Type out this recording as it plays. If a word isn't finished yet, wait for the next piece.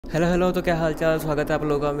Hello hello, तो क्या हाल चाल। स्वागत है आप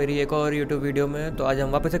लोगों का मेरी एक और यूट्यूब वीडियो में। तो आज हम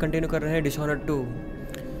वापस से कंटिन्यू कर रहे हैं डिसऑनर्ड 2।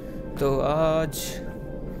 तो आज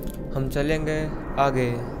हम चलेंगे आगे।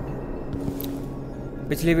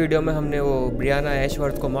 पिछली वीडियो में हमने वो ब्रियाना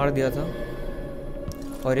ऐशवर्थ को मार दिया था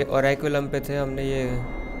और ये ओरेकुलम पे थे। हमने ये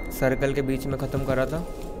सर्कल के बीच में ख़त्म करा था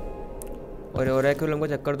और ये ओरेकुलम का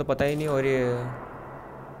चक्कर तो पता ही नहीं। और ये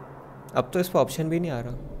अब तो इस पर ऑप्शन भी नहीं आ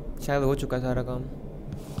रहा, शायद हो चुका है सारा काम।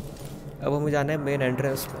 अब हमें जाना है मेन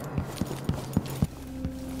एंट्रेंस पे।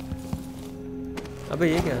 अबे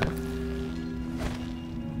ये क्या है?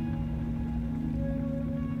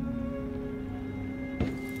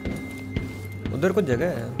 उधर कुछ जगह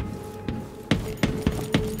है।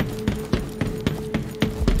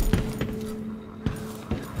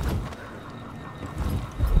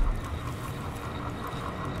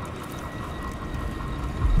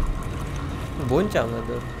 बोन चाहूँगा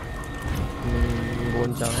उधर।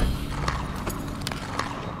 बोन चाहूँ,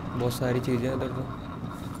 बहुत सारी चीज़ें हैं उधर। तो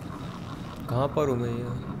कहाँ पर हूँ मैं?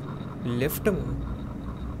 ये लिफ्ट में?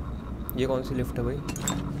 ये कौन सी लिफ्ट है भाई?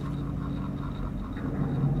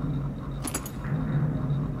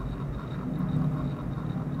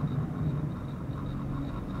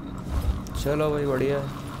 चलो भाई, बढ़िया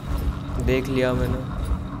है, देख लिया मैंने।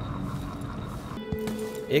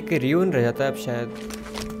 एक रियून रह जाता है अब शायद,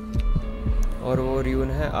 और वो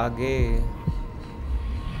रियून है आगे।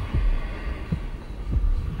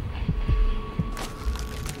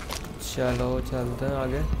 चलो चलते हैं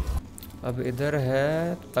आगे। अब इधर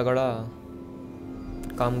है तगड़ा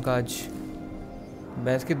कामकाज।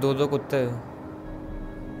 भैंस की दो कुत्ते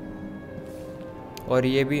और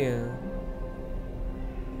ये भी हैं।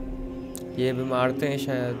 ये भी मारते हैं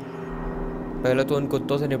शायद। पहले तो उन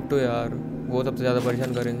कुत्तों से निपटो यार, वो सबसे ज़्यादा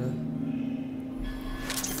परेशान करेंगे।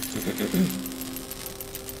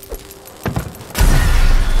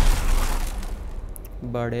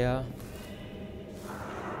 बढ़िया।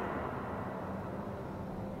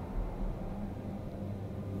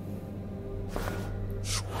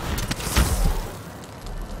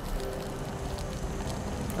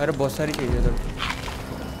 अरे बहुत सारी चीज़ें इधर।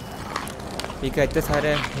 ये क्या इतने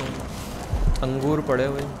सारे अंगूर पड़े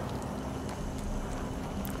हुए।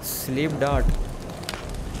 स्लीप डार्ट,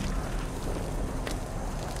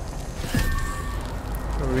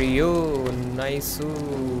 रियो नाइसू।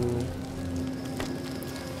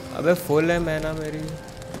 अबे फुल है मैना मेरी।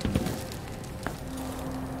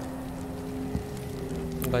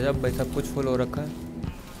 गजब भाई, सब कुछ फुल हो रखा है।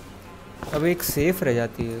 अब एक सेफ रह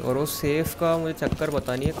जाती है और उस सेफ का मुझे चक्कर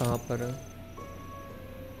पता नहीं है कहाँ पर है।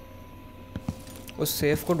 उस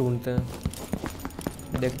सेफ को ढूंढते हैं,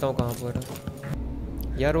 देखता हूँ कहाँ पर है।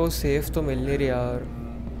 यार वो सेफ तो मिल नहीं रही यार।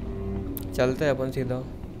 चलते हैं अपन सीधा,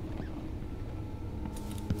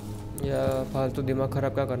 या फालतू दिमाग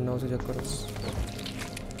ख़राब क्या करना उसी चक्कर में।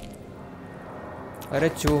 अरे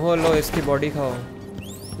चूहो, लो इसकी बॉडी खाओ।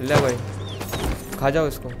 ले भाई, खा जाओ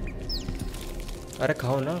इसको। अरे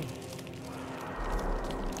खाओ ना,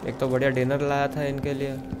 एक तो बढ़िया डिनर लाया था इनके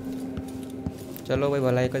लिए। चलो भाई,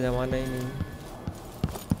 भलाई का ज़माना ही नहीं।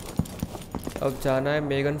 अब जाना है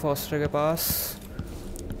मेगन फॉस्टर के पास।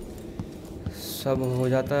 सब हो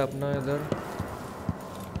जाता है अपना इधर।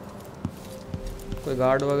 कोई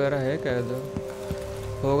गार्ड वगैरह है क्या इधर?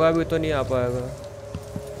 होगा भी तो नहीं आ पाएगा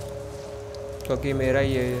क्योंकि मेरा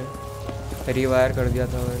ही है ये। रिवायर कर दिया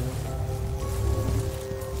था मैंने।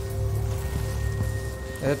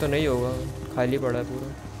 ऐसा तो नहीं होगा, खाली पड़ा है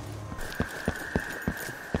पूरा।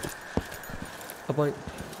 अपन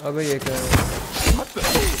अबे ये क्या है?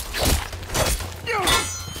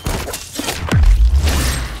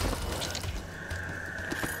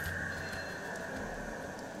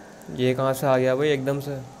 ये कहाँ से आ गया भाई एकदम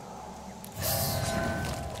से?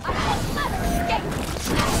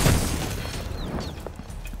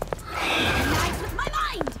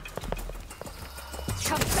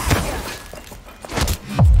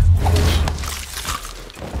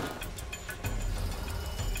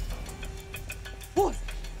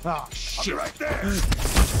 Oh shit! Right there.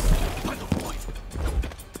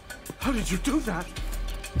 How did you do that?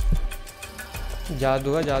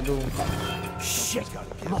 जादू है, जादू। Shit!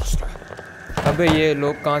 Monster! अबे ये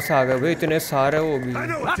लोग कहाँ से आ गए भाई? इतने सारे वो भी।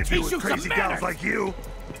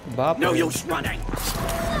 बाप रे,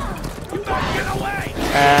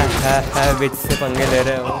 बिच से पंगे ले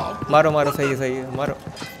रहे हो। मारो मारो, सही सही है, मारो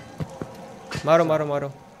मारो मारो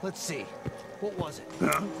मारो।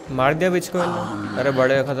 मार दिया बिच को इन्होंने। अरे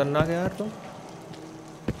बड़े खतरनाक है यार तुम।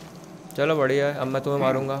 चलो बढ़िया है, अब मैं तुम्हें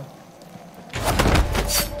मारूंगा।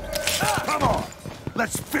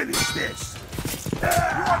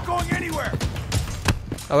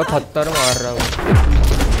 अब पत्थर मार रहा हूँ।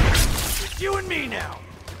 You and me now.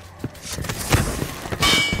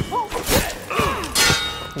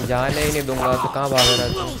 जाने ही नहीं दूंगा तो कहाँ भाग रहा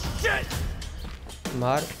था।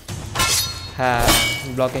 मार। हाँ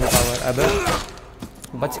ब्लॉकिंग पावर। अबे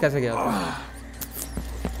बच कैसे गया था?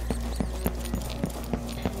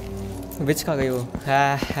 विच खा गई वो।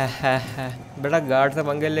 है बेटा गार्ड से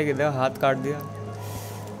पंगे लेके दे, हाथ काट दिया।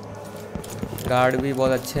 गार्ड भी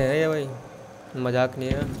बहुत अच्छे हैं ये भाई, मजाक नहीं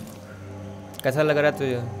है। कैसा लग रहा है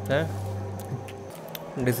तुझे?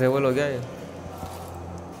 हैं डिसेबल हो गया ये?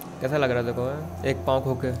 कैसा लग रहा है देखो? है एक पाँव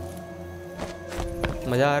खो के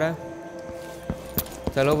मज़ा आ रहा है?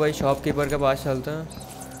 चलो भाई शॉपकीपर के पास चलते हैं।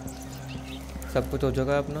 सब कुछ हो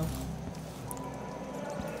चुका है अपना।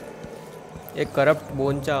 एक करप्ट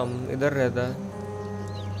बोनचाम इधर रहता है।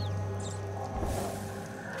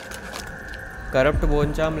 करप्ट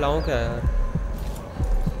बोनचाम लाऊं क्या यार?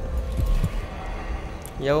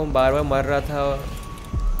 या वो बार बार मर रहा था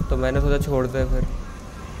तो मैंने सोचा छोड़ दे, फिर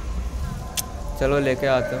चलो लेके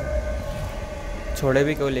आता। छोड़े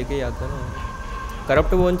भी क्यों, लेके ही आता ना।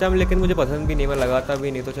 करप्ट बोनचाम लेकिन मुझे पसंद भी नहीं, मैं लगाता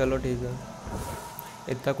भी नहीं, तो चलो ठीक है,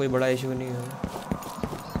 इतना कोई बड़ा इशू नहीं है।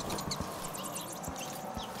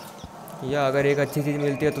 या अगर एक अच्छी चीज़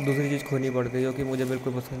मिलती है तो दूसरी चीज़ खोनी पड़ती है, जो कि मुझे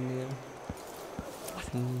बिल्कुल पसंद नहीं है।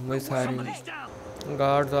 मुझे सारी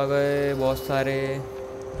गार्ड्स आ गए बहुत सारे,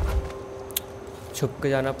 छुप के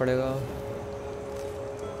जाना पड़ेगा।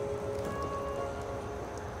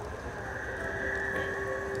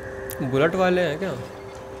 बुलेट वाले हैं क्या?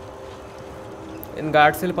 इन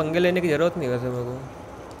गार्ड से पंगे लेने की ज़रूरत नहीं वैसे मेरे को,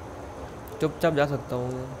 चुपचाप जा सकता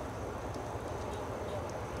हूँ मैं,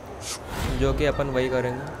 जो कि अपन वही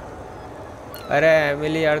करेंगे। अरे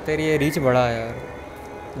एमिली यार तेरी ये रीच बड़ा है यार,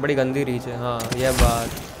 बड़ी गंदी रीच है। हाँ यह बात।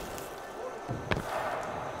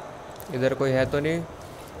 इधर कोई है तो नहीं?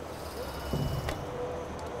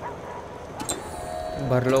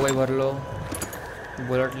 भर लो भाई भर लो,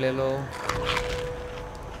 बुलेट ले लो।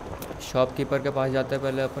 शॉपकीपर के पास जाते हैं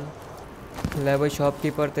पहले अपन। ले भाई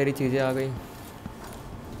शॉपकीपर तेरी चीज़ें आ गई।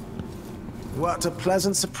 What a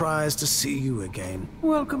pleasant surprise to see you again.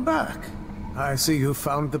 Welcome back. I see you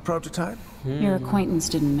found the prototype. Your acquaintance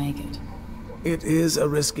didn't make it. It is a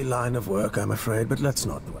risky line of work, I'm afraid, but let's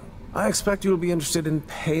not dwell. I expect you'll be interested in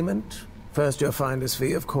payment. First your finder's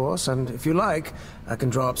fee, of course, and if you like, I can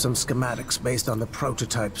draw up some schematics based on the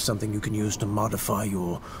prototype, something you can use to modify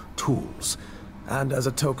your tools. And as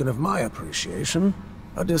a token of my appreciation,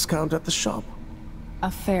 a discount at the shop.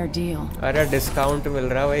 A fair deal. अरे discount मिल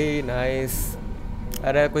रहा है भाई, nice.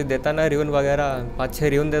 अरे कुछ देता ना रिवन वगैरह, 5-6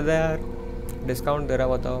 रिवन दे दे यार, डिस्काउंट दे रहा।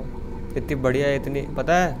 बताओ इतनी बढ़िया है, इतनी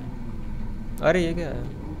पता है। अरे ये क्या है?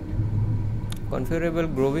 कॉन्फिगरेबल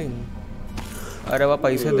ग्रोविंग। अरे वह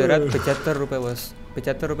पैसे दे रहा है 75 रुपये बस।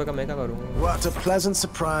 75 रुपये का मैं क्या करूँगा? What a pleasant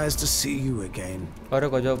surprise to see you again. अरे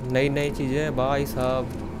गजब, नई नई चीज़ें भाई साहब।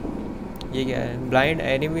 ये क्या है? Blind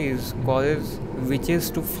enemies causes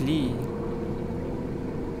witches to flee.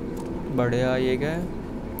 बढ़िया। ये क्या है?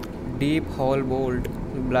 Deep hall bolt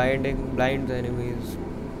blind enemies.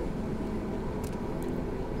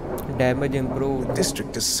 Damage improve. The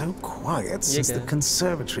district is so quiet since the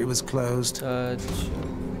conservatory was closed.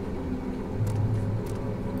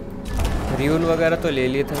 Ruin वगैरह तो ले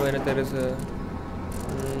लिए थे मैंने तेरे से।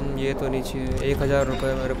 ये तो नहीं चाहिए। 1000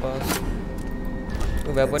 रुपये मेरे पास।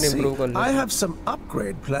 वेपन इम्प्रूव कर लो। I have some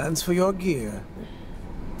upgrade plans for your gear.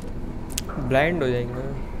 Blind हो जाएंगे।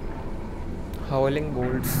 हाउलिंग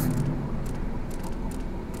bolts.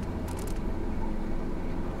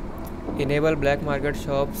 Enable black market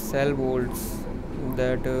shops sell bolts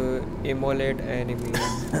that immolate enemies.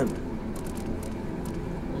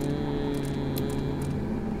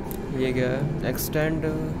 ये क्या है? Extend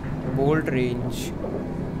bolt range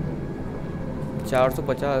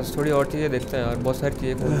 450। थोड़ी और चीज़ें देखते हैं यार, बहुत सारी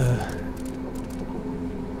चीज़ें।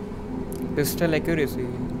 Pistol accuracy,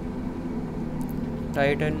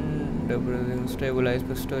 Titan stabilise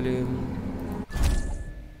pistol,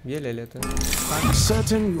 ये ले लेते हैं। I'm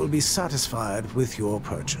certain you will be satisfied with your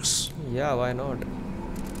purchase. Yeah, why not?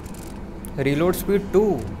 Reload speed 2।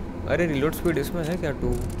 अरे reload speed इसमें है क्या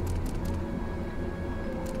 2?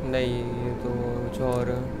 नहीं ये तो कुछ और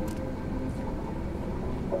है।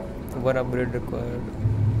 1 upgrade required।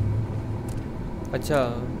 अच्छा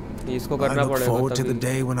इसको करना पड़ेगा। I look forward to the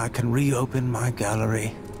day when I can reopen my gallery.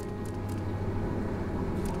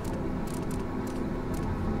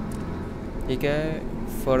 ठीक है।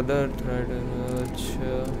 Further thread. अच्छा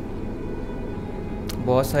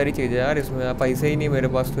बहुत सारी चीज़ें यार इसमें, पैसे ही नहीं मेरे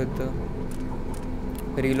पास तो इतना।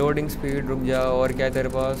 रीलोडिंग स्पीड, रुक जा। और क्या है तेरे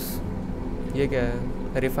पास? ये क्या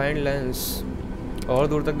है? रिफाइंड लेंस, और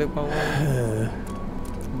दूर तक देख पाऊँगा।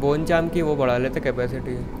 बोनचाम की वो बढ़ा लेते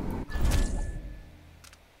कैपेसिटी।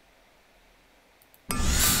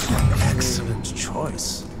 Excellent. excellent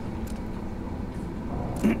choice.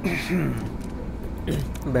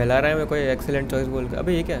 बहला रहा है मैं कोई एक्सीलेंट चॉइस बोल के।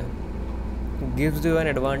 अबे ये क्या है? Gives you an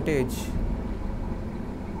advantage.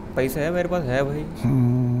 पैसा है मेरे पास, है भाई।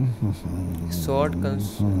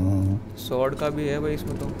 स्वॉर्ड का भी है भाई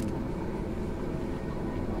इसमें तो।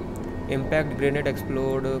 Impact grenade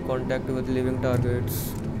explode contact with living targets.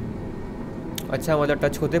 अच्छा मतलब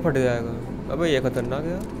टच होते फट जाएगा। अबे ये खतरनाक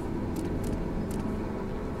है।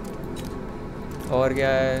 और क्या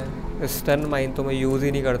है? स्टन माइन तो मैं यूज़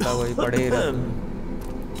ही नहीं करता भाई, पड़े ही रहता।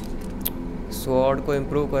 स्वॉर्ड को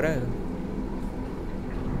इम्प्रूव करें,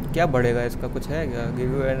 क्या बढ़ेगा इसका? कुछ है क्या?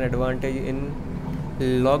 Give you an advantage in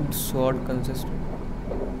locked sword consist.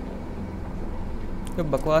 तो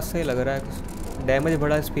बकवास से ही लग रहा है कुछ। डैमेज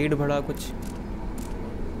बढ़ा, स्पीड बढ़ा कुछ,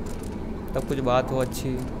 तब कुछ बात हो अच्छी।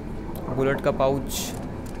 बुलेट का पाउच,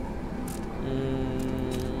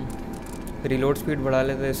 रिलोड स्पीड बढ़ा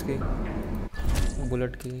लेते इसकी,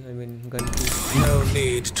 बुलेट की, आई मीन गन की। No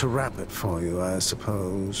need to wrap it for you, I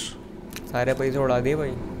suppose. सारे पैसे उड़ा दिए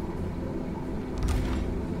भाई।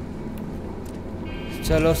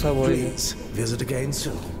 चलो सब हो गया। Please visit again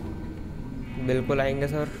soon. बिल्कुल आएंगे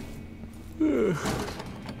सर।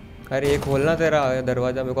 अरे ये खोलना तेरा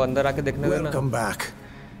दरवाजा, मेरे को अंदर आके देखने देना। Welcome back.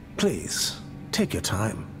 Please take your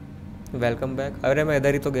time. Welcome back. अरे मैं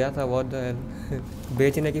इधर ही तो गया था। बहुत द हेल।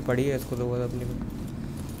 बेचने की पड़ी है इसको तो बहुत अपनी को।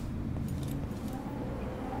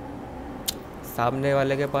 सामने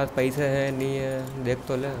वाले के पास पैसे हैं नहीं है, देख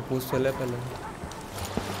तो ले, पूछ तो ले पहले।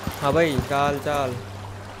 हाँ भाई, क्या हाल चाल?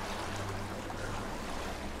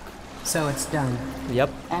 So it's done. Yep.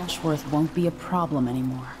 Ashworth won't be a problem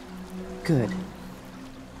anymore. Good.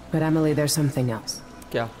 But Emily, there's something else.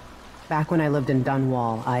 क्या? Back when I lived in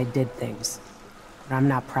Dunwall, I did things that I'm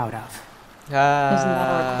not proud of. Isn't that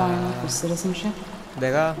a requirement for citizenship?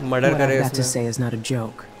 देखा, murder What करे I've got to इसने। say is not a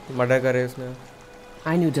joke. Murder करे इसने।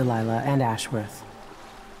 I knew Delilah and Ashworth.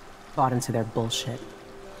 Bought into their bullshit.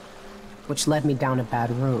 Which led me down a bad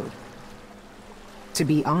road. To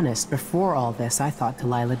be honest, before all this, I thought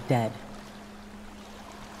Delilah dead.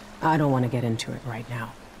 I don't want to get into it right now.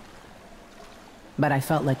 But I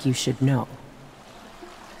felt like you should know.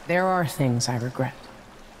 There are things I regret.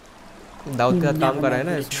 Dawood You के साथ काम never करा है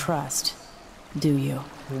know ना who to इसने। trust, do you?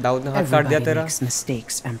 Dawood ने हाथ काट दिया Everybody तेरा। makes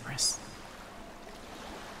mistakes, Empress.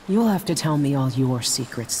 You'll have to tell me all your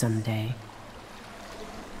secrets someday.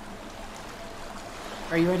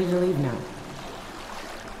 Are you ready to leave now?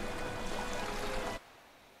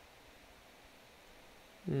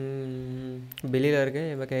 बिली लड़के,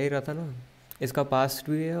 मैं कह ही रहा था ना, इसका पास्ट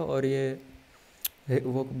भी है और ये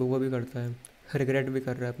वो भी करता है, रिग्रेट भी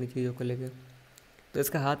कर रहा है अपनी चीज़ों को लेके। तो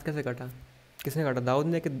इसका हाथ कैसे कटा? किसने काटा, दाऊद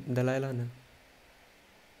ने कि दलाइला ने?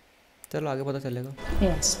 चलो आगे पता चलेगा।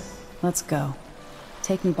 Yes. Let's go.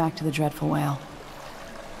 Take me back to the dreadful whale.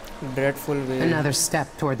 Dreadful way. Another step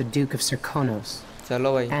toward the Duke of Serkonos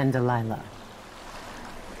चलो भाई। and Delilah.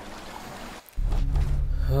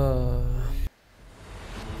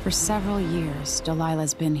 For several years,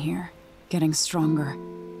 Delilah's been here, getting stronger,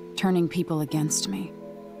 turning people against me.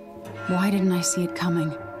 Why didn't I see it coming?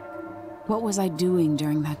 What was I doing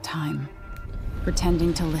during that time?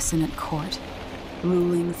 Pretending to listen at court,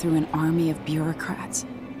 ruling through an army of bureaucrats,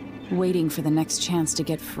 waiting for the next chance to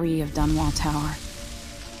get free of Dunwall Tower.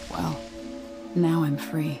 Well, now I'm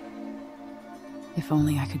free. If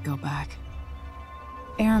only I could go back.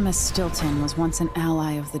 Aramis Stilton was once an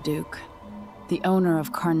ally of the Duke. The owner of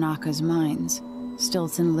Karnaka's mines,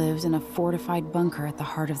 Stilton lived in a fortified bunker at the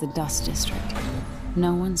heart of the Dust District.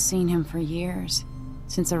 No one's seen him for years,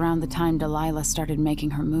 since around the time Delilah started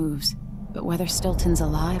making her moves. But whether Stilton's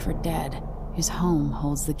alive or dead, his home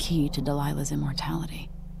holds the key to Delilah's immortality.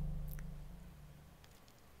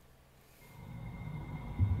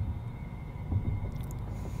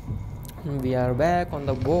 We are back on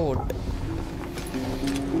the boat.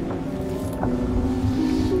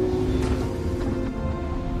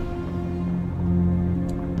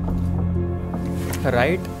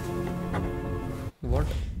 Right what?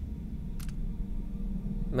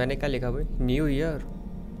 मैंने क्या लिखा भाई? New year,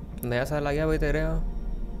 नया साल आ गया भाई तेरे यहाँ।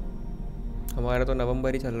 हमारा तो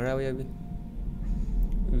नवंबर ही चल रहा है भाई अभी।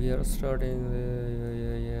 We are starting.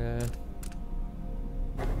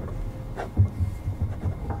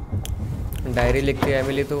 डायरी लिखती है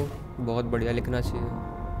एमिली, तो बहुत बढ़िया लिखना चाहिए।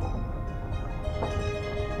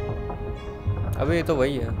 अबे ये तो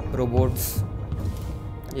वही है, रोबोट्स।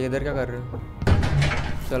 ये इधर क्या कर रहे हैं?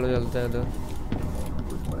 चलो चलते हैं इधर।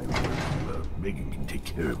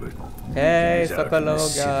 है सकल हो,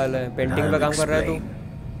 क्या हाल है? पेंटिंग पे काम कर रहा है तू?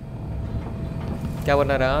 क्या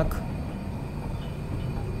बना रहा है? आँख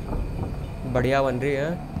बढ़िया बन रही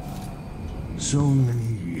है। So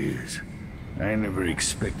many years. I never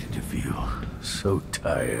expected to feel so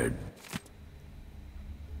tired.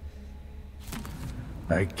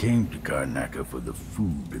 I came to Karnaca for the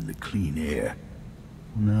food and the clean air.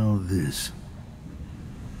 Now this.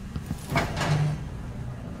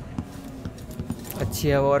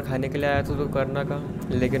 अच्छी हवा और खाने के लिए आया तो करना का,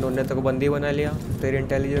 लेकिन उन्होंने तो बंदी बना लिया तेरे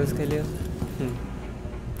इंटेलिजेंस के लिए।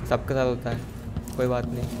 सबके साथ होता है, कोई बात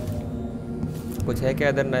नहीं। कुछ है क्या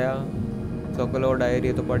इधर नया? सोकल और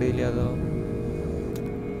डायरी तो पढ़ ही लिया था,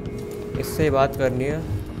 इससे ही बात करनी है।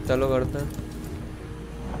 चलो करते हैं।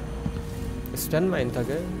 स्टन माइन था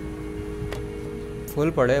क्या?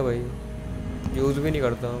 फुल पड़े भाई, यूज़ भी नहीं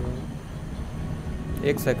करता हूँ।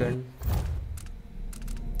 एक सेकंड,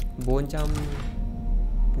 बोन चाम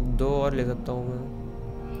 2 और ले सकता हूँ मैं।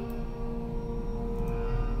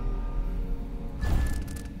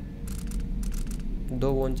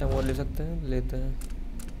 दो बोन चाम और ले सकते हैं, लेते हैं।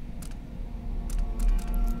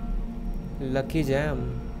 Lucky jam,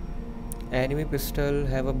 enemy pistol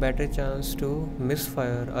have a better chance to miss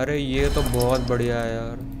fire. अरे ये तो बहुत बढ़िया है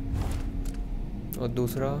यार। और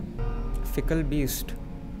दूसरा fickle beast,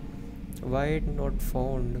 white not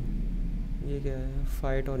found, ये क्या है?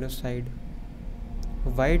 Fight on your side,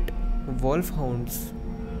 white Wolff hounds,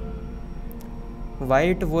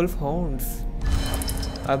 white Wolff hounds.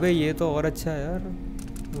 अबे ये तो और अच्छा है यार।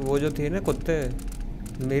 वो जो थे ना कुत्ते,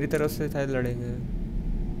 मेरी तरफ से शायद लड़ेंगे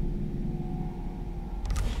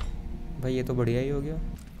भाई। ये तो बढ़िया ही हो गया।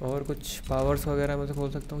 और कुछ पावर्स वगैरह मैं तो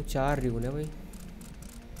खोल सकता हूँ। 4 रिवन है भाई।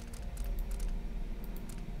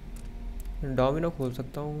 डोमिनो खोल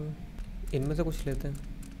सकता हूँ मैं। इनमें से कुछ लेते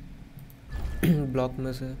हैं। ब्लॉक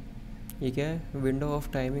में से ये क्या है? Window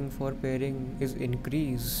of timing for pairing is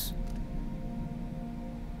increase.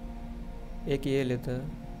 एक ये लेते हैं।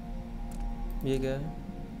 ये क्या है?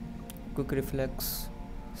 Quick reflex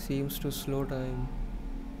seems to slow time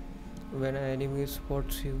when enemy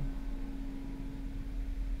spots you.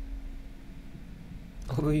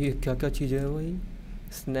 अबे ये क्या क्या चीज़ें हैं भाई?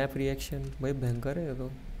 स्नैप रिएक्शन भाई भयंकर है ये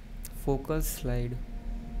तो। Focus slide,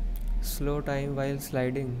 slow time while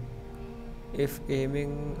sliding if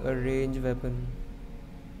aiming a range weapon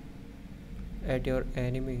at your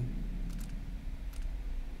enemy।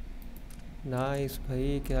 Nice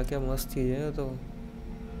भाई, क्या क्या मस्त चीज़ें हैं। तो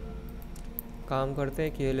काम करते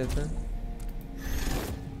हैं कि ये लेते हैं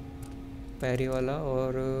पैरी वाला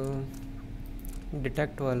और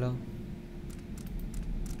डिटेक्ट वाला।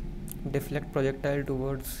 Deflect projectile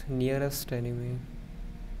towards nearest enemy.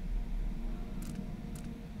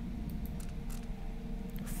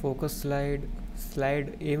 Focus slide,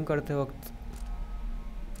 slide M करते वक्त।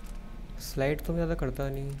 स्लाइड तो मैं ज़्यादा करता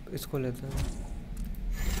नहीं, इसको लेते हैं।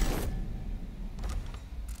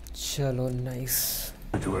 चलो नाइस।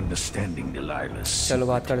 चलो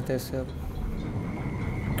बात करते हैं इससे अब।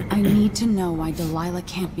 I need to know why Delilah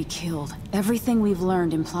can't be killed. Everything we've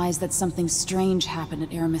learned implies that something strange happened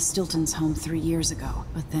at Aramis Stilton's home 3 years ago,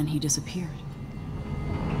 but then he disappeared.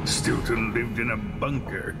 Stilton lived in a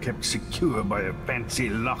bunker kept secure by a fancy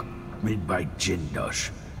lock made by Jindosh.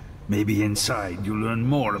 Maybe inside you'll learn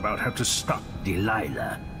more about how to stop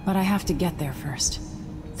Delilah. But I have to get there first.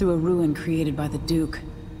 Through a ruin created by the Duke,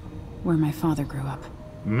 where my father grew up.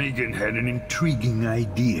 Megan had an intriguing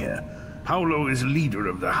idea. Paolo is leader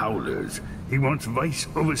of the Howlers. He wants Vice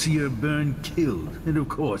Overseer Byrne killed. And of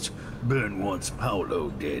course, Byrne wants Paolo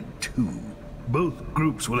dead too. Both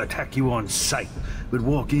groups will attack you on sight, but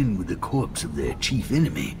walk in with the corpse of their chief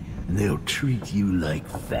enemy, and they'll treat you like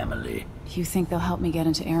family. Do you think they'll help me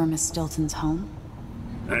get into Aramis Stilton's home?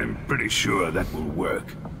 I'm pretty sure that will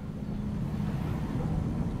work.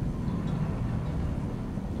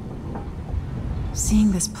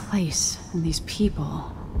 Seeing this place and these people,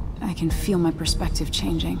 I can feel my perspective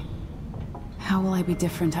changing. How will I be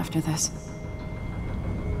different after this?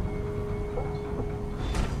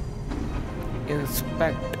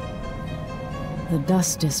 Inspect. The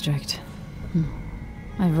Dust District.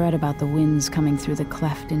 I've read about the winds coming through the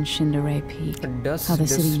cleft in Shindaray Peak. How the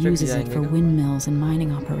city uses it for windmills and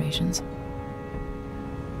mining operations.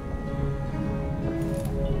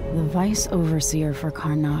 The Vice Overseer for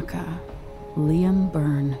Karnaca, Liam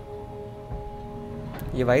Byrne.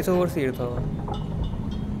 ये Vice Overseer था।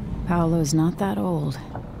 Paolo's not that old,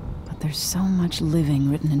 but there's so much living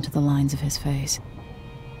written into the lines of his face.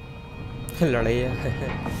 लड़ाई है।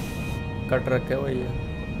 Cut रखे हुए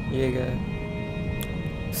ये क्या है?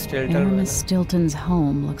 Aramis Stilton's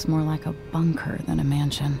home looks more like a bunker than a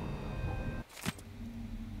mansion.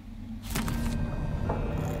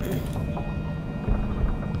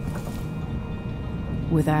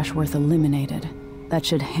 With Ashworth eliminated, that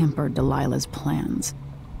should hamper Delilah's plans.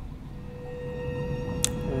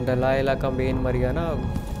 दलाइला का main मर गया ना। अब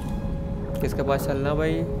किसके पास चलना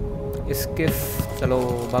भाई? इसके चलो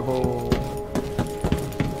भागो।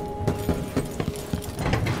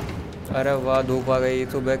 अरे वाह धूप आ गई।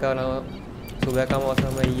 सुबह का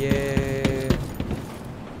मौसम है ये।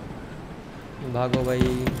 भागो भाई।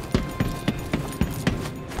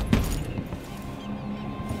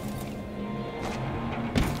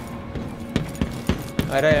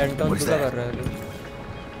 अरे एंटोन तू क्या कर रहा है?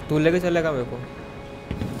 तू लेके चलेगा मेरे को?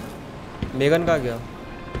 मेगन का क्या?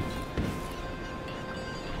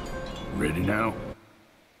 Ready now?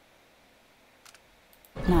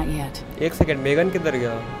 Not yet. एक सेकंड, मेगन किधर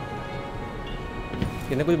गया?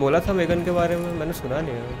 किसने कुछ बोला था मेगन के बारे में? मैंने सुना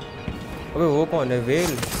नहीं है। अबे वो कौन है?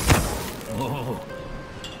 वेल?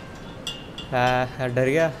 हाँ डर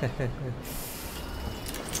गया।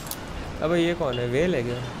 अबे ये कौन है? वेल है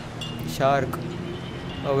क्या? शार्क?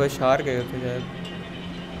 अबे शार्क है क्या शायद?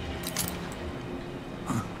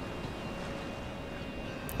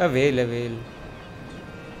 वेल है वेल।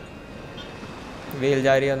 वेल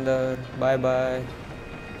जा रही है अंदर। Bye bye.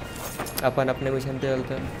 अपन अपने मिशन पे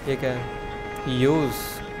चलते हैं। ये क्या है? यूज।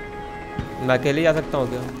 मैं अकेले जा सकता हूँ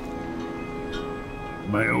क्या?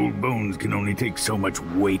 My old bones can only take so much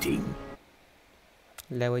waiting.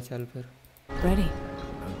 ले वही चल फिर। Ready.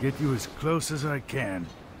 I'll get you as close as I can.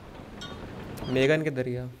 Megan किधर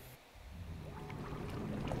गया?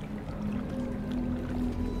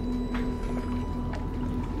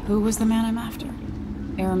 Who was the man I'm after?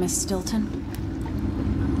 Aramis Stilton?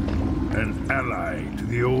 An ally to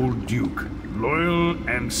the old Duke, loyal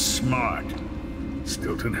and smart.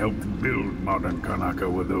 Stilton helped build modern Kanaka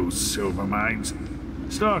with those silver mines.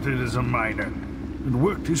 Started as a miner and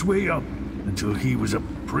worked his way up until he was a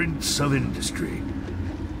prince of industry.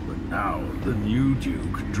 But now the new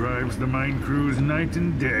Duke drives the mine crews night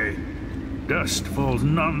and day. Dust falls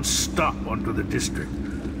non-stop onto the district.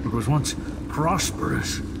 What was once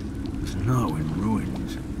prosperous is now in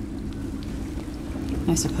ruins.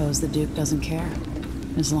 I suppose the Duke doesn't care,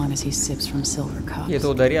 as long as he sips from silver cups. ये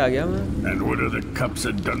तो उधर ही आ गया मैं। And what are the cups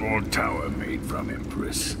at Dunwall Tower made from,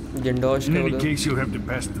 Empress? जिंडोश In के any उधर। case, you'll have to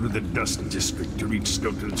pass through the Dust District to reach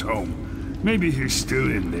Stilton's home. Maybe he's still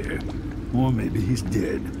in there, or maybe he's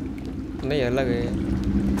dead. नहीं अलग है।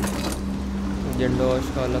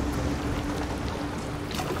 जिंडोश का अलग था।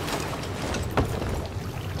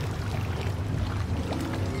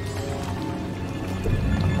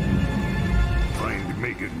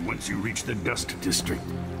 Once you reach the Dust District,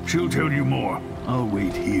 she'll tell you more. I'll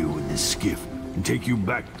wait here with this skiff and take you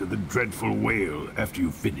back to the dreadful whale after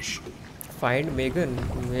you finish. Find Megan.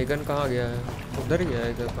 Megan कहाँ गया है? उधर गया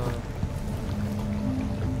है क्या? कहाँ?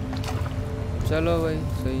 चलो भाई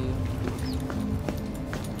सही है।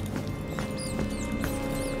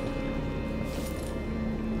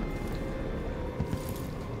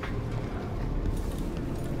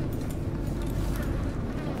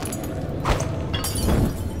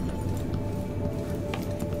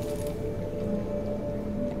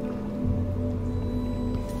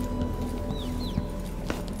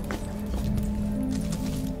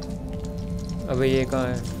 अबे ये कहाँ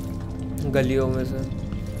है? गलियों में से।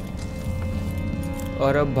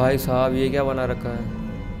 और अब भाई साहब ये क्या बना रखा है?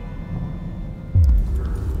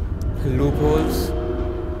 Loop holes.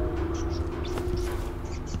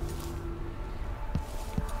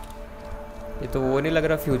 ये तो वो नहीं लग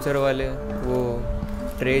रहा फ्यूचर वाले। वो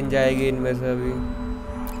ट्रेन जाएगी इनमें से अभी।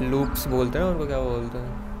 लूप्स बोलते हैं ना उनको, क्या बोलते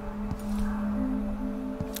हैं?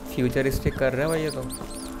 फ्यूचरिस्टिक कर रहे हैं भाई ये तो।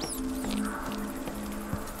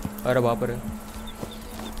 अरे बाप रे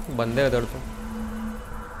बंदे इधर तो।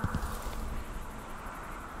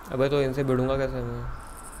 अबे तो इनसे भिड़ूंगा कैसे मैं?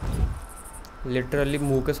 लिटरली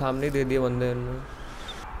मुंह के सामने ही दे दिए बंदे इनने।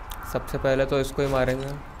 सबसे पहले तो इसको ही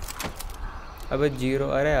मारेंगे। अबे जीरो।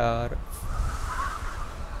 अरे यार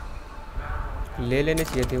ले लेनी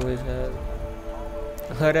चाहिए थी मुझे शायद।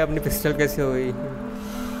 अरे अपनी पिस्टल कैसे हो गई?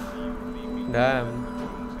 डैम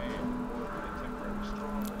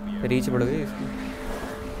रीच बढ़ गई इसकी।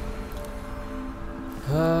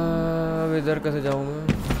 हाँ अब इधर कैसे जाऊँ मैं?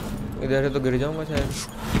 इधर से तो गिर जाऊँगा शायद।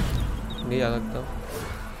 नहीं जा सकता।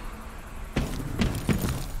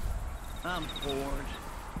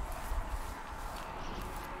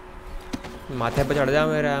 माथे पे चढ़ जा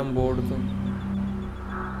मेरे। I'm bored तो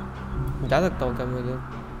जा सकता हूँ क्या मैं इधर?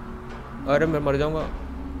 अरे मैं मर जाऊँगा।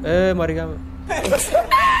 ए मर गया मैं।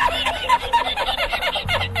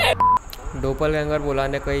 डोपलगैंगर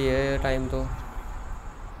बुलाने का ही है टाइम तो।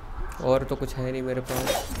 और तो कुछ है नहीं मेरे पास।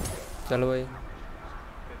 चलो भाई।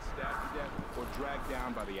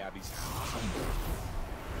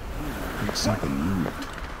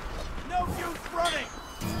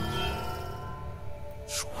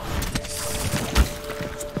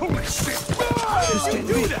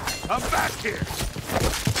 I'm back here.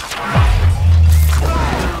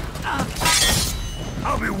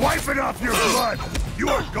 I'll be wiping off your blood. You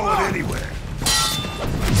aren't going anywhere.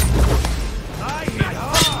 I hit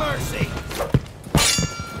hard. Mercy.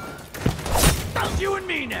 It's you and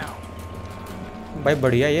me now. भाई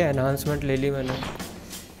बढ़िया, ये एनहांसमेंट ले ली मैंने।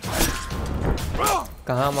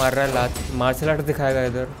 कहाँ मार रहा है? लात मार्शल आर्ट दिखाएगा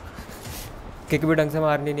इधर। किक भी ढंग से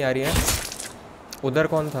मारनी नहीं आ रही है। उधर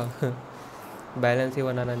कौन था? बैलेंस ही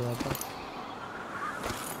बनाना नहीं आता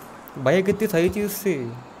भाई। कितनी सही चीज़ थी।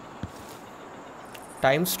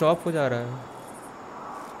 टाइम स्टॉप हो जा रहा है।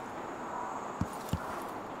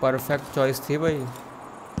 परफेक्ट चॉइस थी भाई।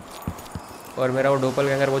 और मेरा वो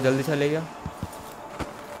डोपलगैंगर वो जल्दी चले गया।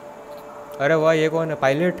 अरे वाह, ये कौन है?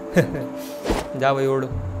 पायलट। जा भाई उड़।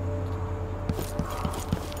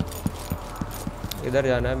 इधर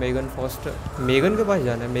जाना है, मेगन फॉस्टर। मेगन के पास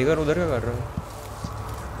जाना है। मेगन उधर क्या कर रहा है?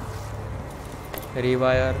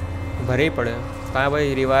 रिवायर भरे ही पड़े हैं। कहाँ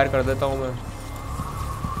भाई? रिवायर कर देता हूँ मैं।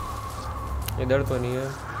 इधर तो नहीं है,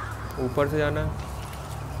 ऊपर से जाना है।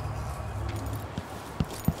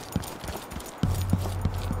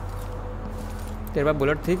 तेरे पास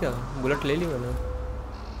बुलेट थी क्या? बुलेट ले ली मैंने।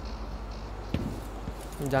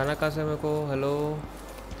 जाना कहाँ से मेरे को? हेलो,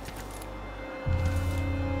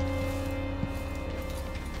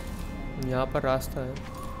 यहाँ पर रास्ता है।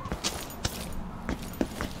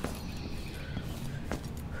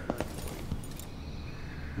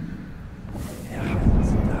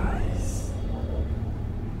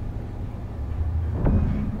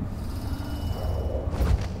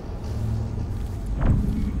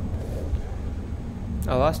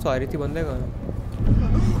 आवाज़ तो आ रही थी बंदे का।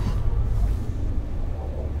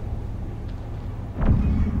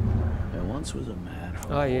 There once was a man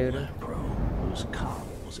from yeah. Pro whose cock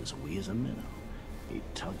was as wee as a minnow. He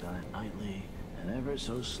tugged on it nightly, and ever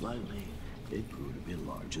so slightly, it grew to be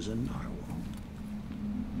large as a narwhal.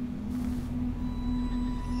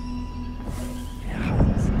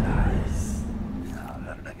 Nice. How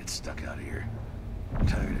did I get stuck out here? I'm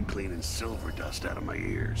tired of cleaning silver dust out of my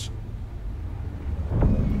ears.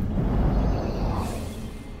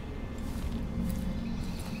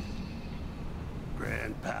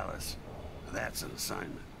 Grand Palace. That's an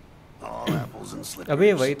assignment. All apples and slippers.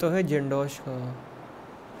 अबे वही तो है जिंडोश का।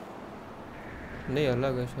 नहीं,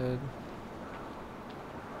 अलग है शायद।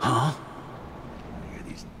 Huh?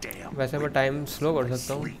 These damn वैसे मैं टाइम स्लो कर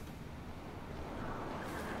सकता हूँ।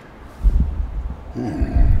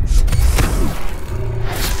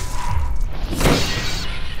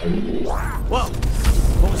 Whoa!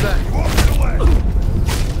 What was that? Walk away!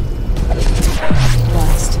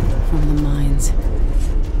 Dust from the mines.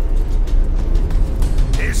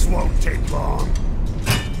 This won't take long.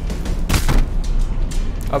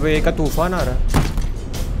 अबे एक का तूफान आ रहा है।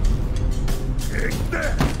 Take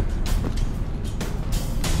that.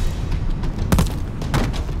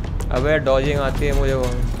 अबे डॉजिंग आती है मुझे वो।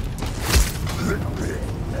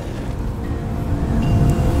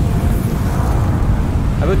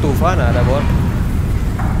 अबे तूफान आ रहा है बहुत।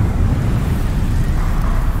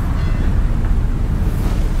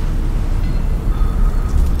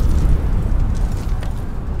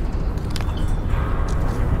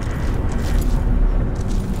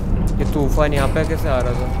 ये तूफान यहाँ पे कैसे आ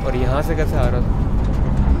रहा था और यहाँ से कैसे आ रहा था?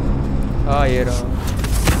 हाँ, ये रहा।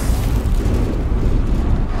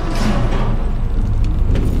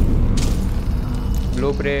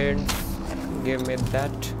 Blueprint, give me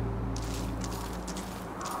that.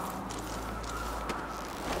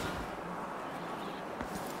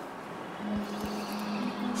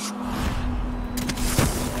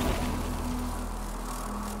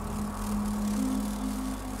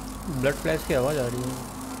 Blood flash की आवाज़ आ रही है।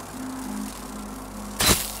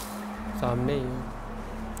 सामने ही है।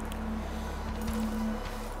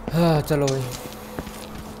 हाँ चलो भाई,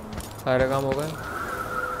 सारे काम हो गए।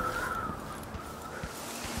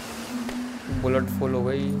 बुलेट फुल हो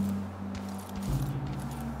गई।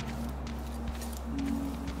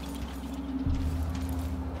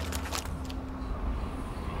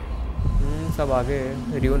 सब आगे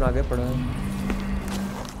है, रियोन आगे पड़ा है।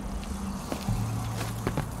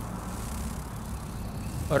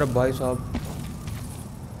 अरे भाई साहब,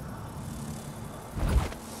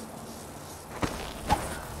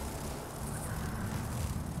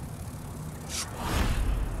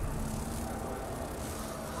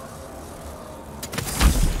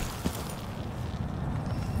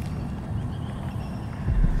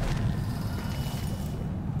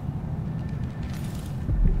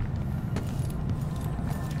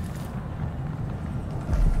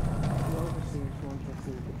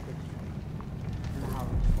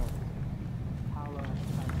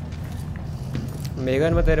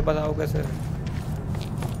 मेगन मैं तेरे पास आऊँ कैसे?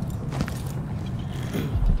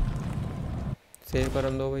 सेव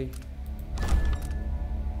करन दो भाई।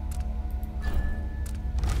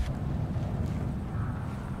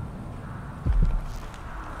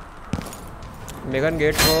 मेगन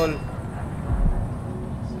गेट खोल।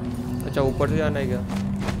 अच्छा ऊपर से जाना है क्या?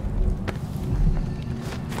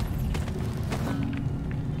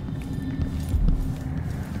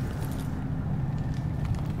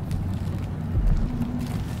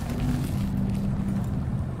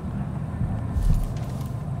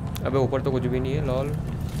 अबे ऊपर तो कुछ भी नहीं है लॉल।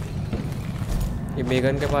 ये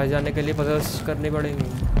मेगन के पास जाने के लिए पसंद करनी पड़ेंगी।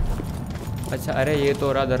 अच्छा अरे ये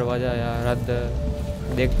तो रहा दरवाजा यार। रद्द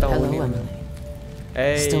देखता हूँ नहीं मैं।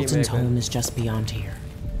 Stilton's home is just beyond here,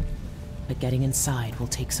 but getting inside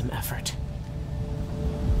will take some effort.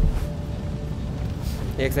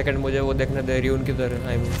 एक सेकंड मुझे वो देखने दे। रियून की तरह।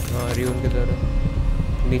 आई मीन हाँ रियून की तरह।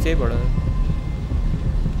 नीचे ही पड़ा है।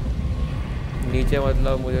 नीचे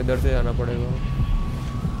मतलब मुझे इधर से जाना पड़ेगा।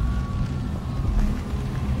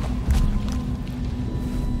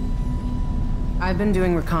 I've been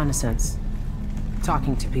doing reconnaissance,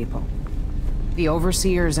 talking to people. The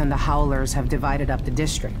Overseers and the Howlers have divided up the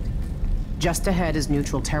district. Just ahead is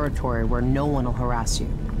neutral territory where no one will harass you.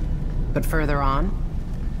 But further on,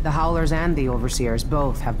 the Howlers and the Overseers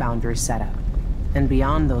both have boundaries set up. And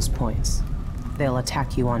beyond those points, they'll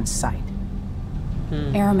attack you on sight.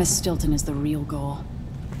 Aramis Stilton is the real goal.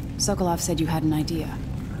 Sokolov said you had an idea.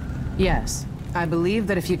 Yes. I believe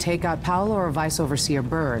that if you take out Paolo or Vice Overseer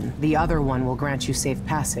Byrne, the other one will grant you safe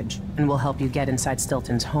passage, and will help you get inside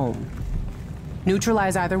Stilton's home.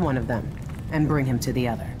 Neutralize either one of them, and bring him to the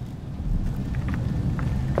other.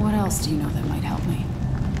 What else do you know that might help me?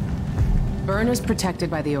 Byrne is protected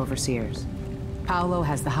by the Overseers. Paolo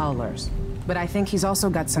has the Howlers, but I think he's also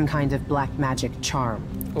got some kind of black magic charm.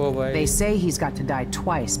 Oh, boy. They say he's got to die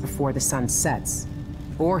twice before the sun sets,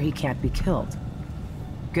 or he can't be killed.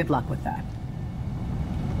 Good luck with that.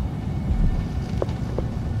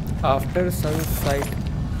 After सनसाइट।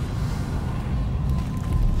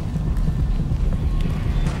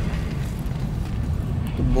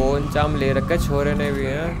 Bone चाम ले रखा है छोरे ने भी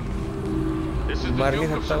है। मर नहीं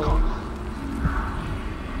सकता वो।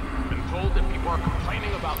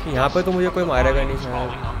 यहाँ पे तो मुझे कोई मारेगा नहीं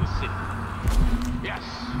शायद।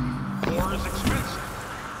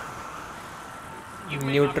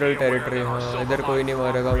 Neutral territory. हाँ इधर कोई नहीं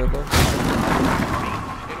मारेगा मेरे को।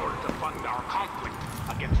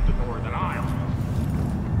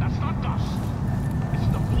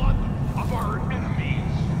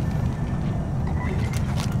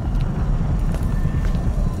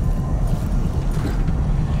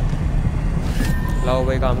 लाओ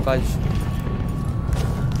भाई कामकाज।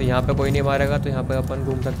 तो यहाँ पे कोई नहीं मारेगा तो यहाँ पे अपन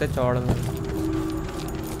घूम सकते हैं चौड़ में।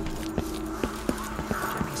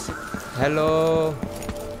 Hello.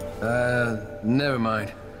 Never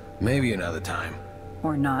mind. Maybe another time.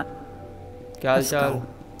 Or not. क्या हाल चाल?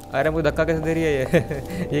 अरे मुझे धक्का कैसे दे रही है ये?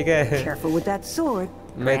 ये क्या है? Careful with that sword.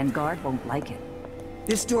 Vanguard won't like it.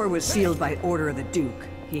 This door was sealed by order of the Duke.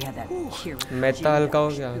 He had that curious. मैं इतना हल्का हो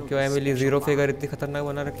गया? क्यों एमिली जीरो फिगर इतनी खतरनाक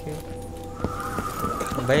बना रखी है?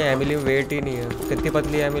 भाई एमिली में वेट ही नहीं है। कितनी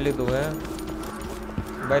पतली एमिली तो है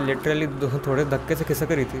भाई। लिटरली थोड़े धक्के से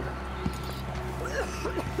खिसक रही थी।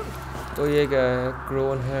 तो ये क्या है?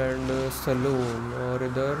 क्रोन हैंड सलून और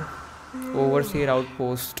इधर ओवरसीयर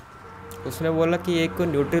आउटपोस्ट। उसने बोला कि एक को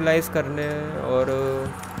न्यूट्रलाइज करने और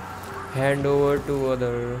hand over to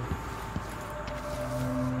other.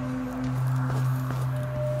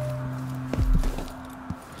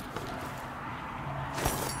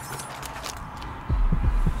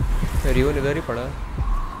 Rayon इधर ही पड़ा।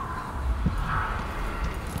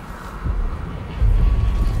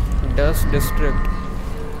 Dust district.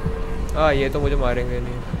 हाँ ये तो मुझे मारेंगे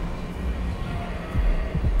नहीं।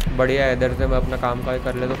 बढ़िया है। इधर से मैं अपना काम काज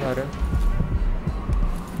कर लेता सारे।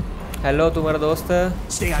 हेलो तुम्हारा दोस्त है?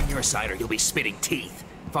 Stay on your side or you'll be spitting teeth.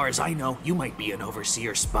 Far as I know, you might be an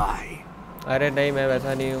overseer spy. अरे नहीं मैं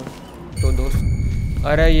वैसा नहीं हूँ। तो दोस्त।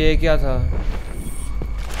 अरे ये क्या था?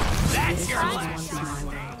 That's your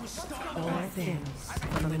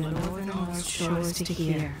From the northernmost shores to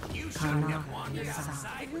here,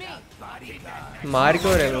 मार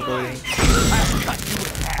क्यों रहे मेरे को ये?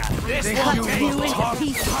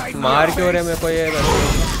 मार क्यों रहे मेरे को ये?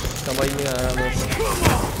 समझ नहीं आ रहा मेरे को।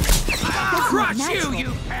 Crush you,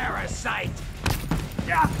 you parasite!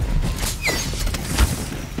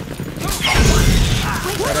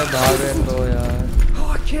 अरे भागे तो यार।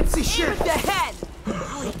 Oh, I can't see shit. the head.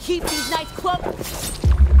 Keep these knights close.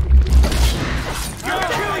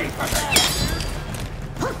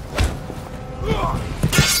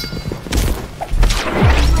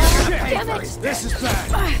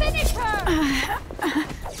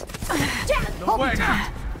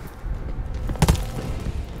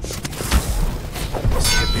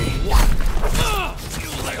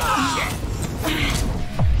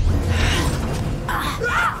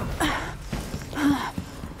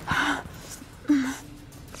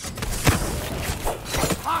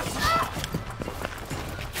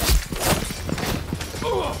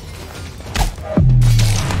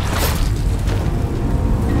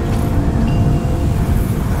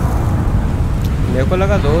 को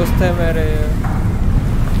लगा दोस्त है मेरे।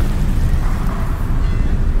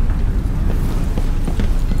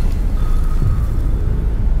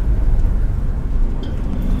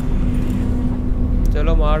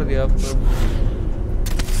 चलो मार दिया अब तो।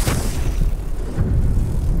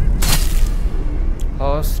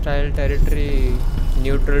 Hostile territory,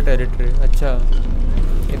 neutral territory. अच्छा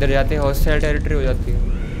इधर जाते हैं हॉस्टाइल टेरिटरी हो जाती है।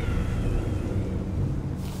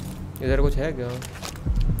 इधर कुछ है क्या?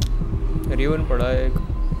 रियून पड़ा है एक,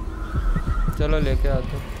 चलो लेके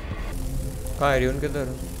आते। कहाँ है रियून?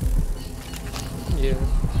 किधर? ये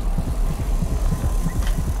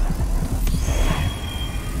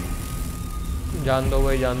जान दो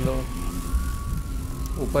भाई, जान दो।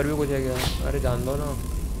 ऊपर भी कुछ है क्या? अरे जान दो ना।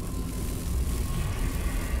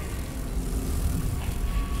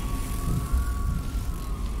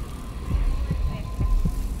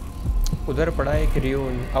 उधर पड़ा है एक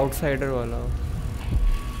रियून, आउटसाइडर वाला।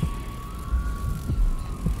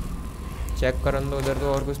 चेक करन दो उधर, तो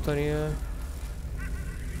और कुछ तो नहीं है।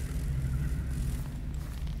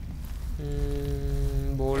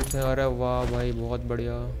 बोल्ट है। अरे वाह भाई बहुत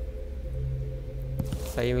बढ़िया,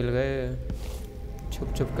 सही मिल गए।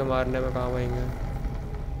 छुप छुप के मारने में काम आएंगे।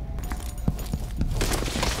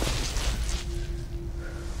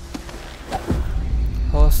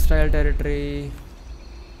 Hostile territory.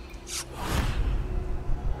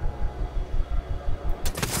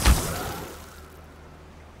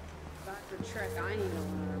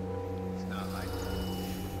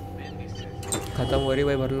 खत्म हो रही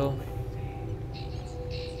भाई, भर लो।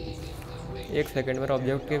 एक सेकंड, मेरा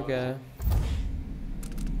ऑब्जेक्टिव क्या है?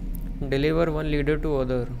 Deliver one leader to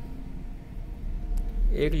other.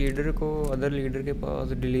 एक लीडर को अदर लीडर के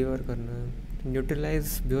पास डिलीवर करना है।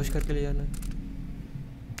 न्यूट्रलाइज, बेहोश करके ले जाना है।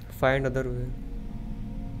 Find other way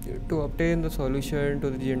to obtain the solution to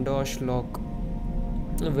the जिंडोश lock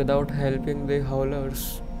without helping the Howlers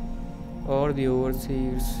और the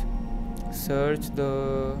ओवरसीयर्स। Search the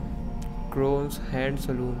Crone's Hand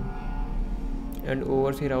Saloon and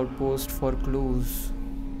overseer outpost for clues.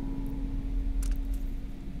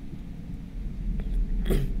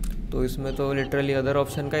 तो इसमें तो लिटरली अदर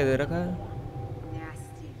ऑप्शन का ही दे रखा है,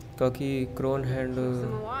 क्योंकि क्रोन हैंड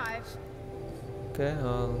क्या?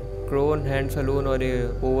 हाँ, क्रोन हैंड सलून और ये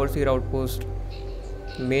ओवरसीर आउटपोस्ट।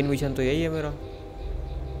 मेन मिशन तो यही है मेरा,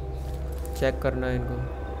 चेक करना है इनको।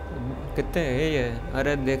 कितने हैं ये?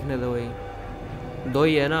 अरे देखने दो भाई, दो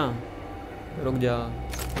ही है ना। रुक जा,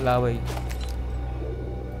 ला भाई।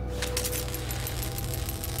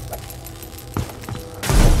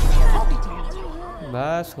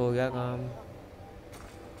 बस हो गया काम।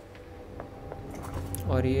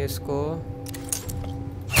 और ये इसको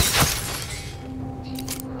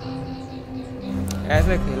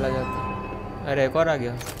ऐसे खेला जाता है। अरे एक और आ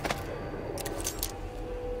गया।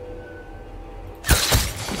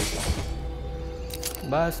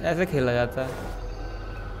 बस ऐसे खेला जाता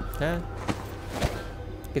है।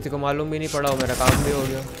 किसी को मालूम भी नहीं पड़ा और मेरा काम भी हो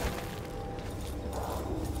गया।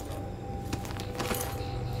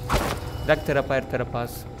 रख तेरा पैर तेरे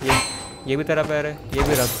पास, ये भी तेरा पैर है, ये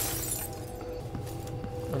भी रख।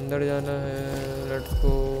 अंदर जाना है, let's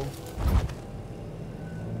go.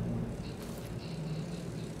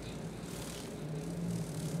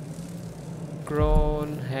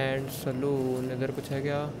 Crown hand salon. इधर कुछ है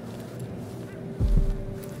क्या?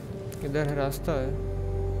 इधर है, रास्ता है,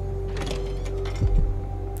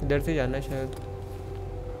 इधर से जाना है शायद।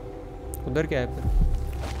 उधर क्या है फिर?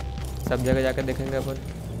 सब जगह जाकर देखेंगे अपन।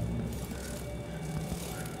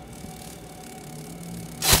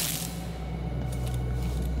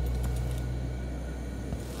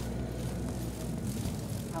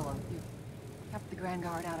 Hello. You kept the Grand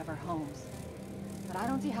Guard out of our homes, but I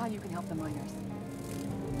don't see how you can help the miners.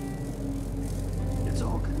 It's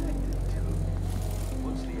all connected, too.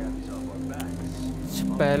 Once the Abby's off our backs.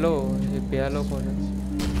 पहलो, ये प्यालो कौन है?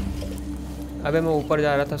 अबे मैं ऊपर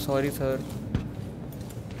जा रहा था, सॉरी सर।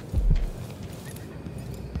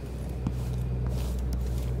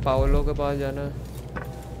 पाओलो के पास जाना है।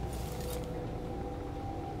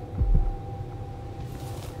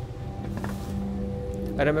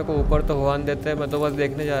 अरे मेरे को ऊपर तो हुआन देते हैं, मैं तो बस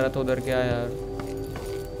देखने जा रहा था उधर क्या है यार।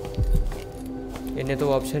 इन्हें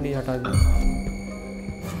तो ऑप्शन ही हटा दिया।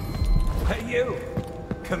 Hey you,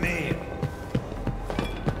 come here.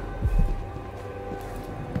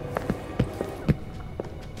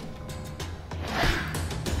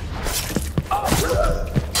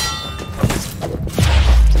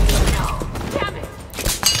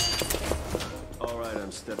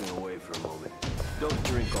 Stepping away for a moment. Don't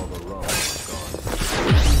drink all the rum. Gone.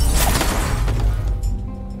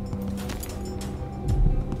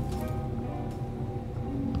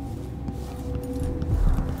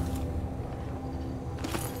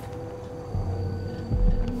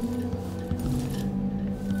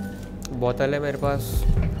 बोतल है मेरे पास,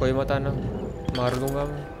 कोई मत आना, मार दूंगा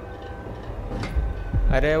मैं।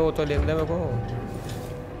 अरे वो तो लेने दे मेरे को।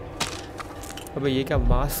 अबे ये क्या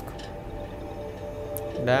मास्क,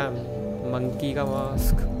 डैम, मंकी का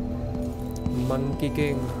mask, monkey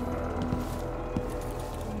king.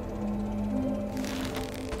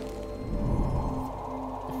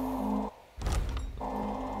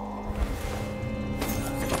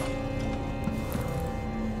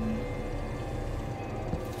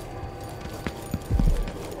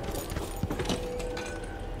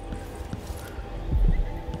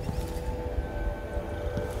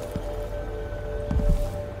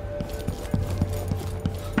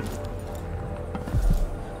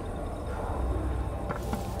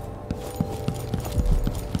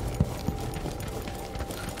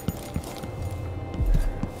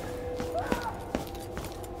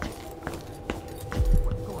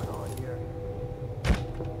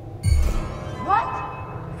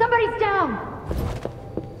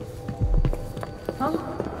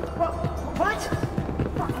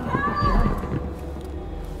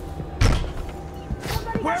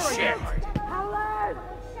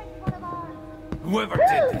 Whoever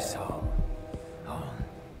did this all.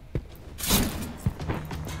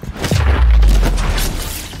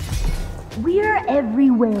 We're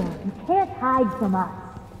everywhere. You can't hide from us.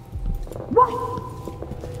 What?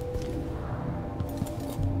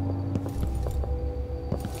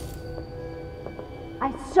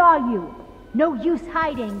 I saw you. No use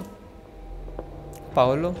hiding.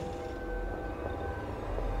 Paolo,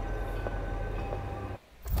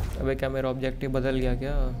 अबे क्या मेरा ऑब्जेक्टिव बदल गया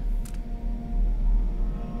क्या?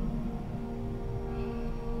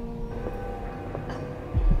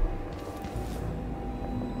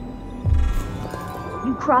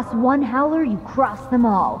 You cross one howler, you cross them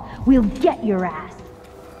all. We'll get your ass.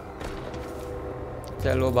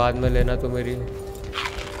 चलो बाद में लेना, तो मेरी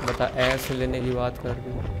बता ऐसे लेने की बात कर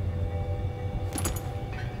रही हूँ।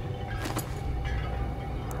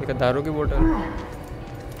 एक दारू की बोतल।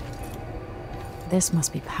 This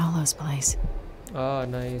must be Paolo's place. Ah,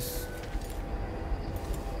 nice.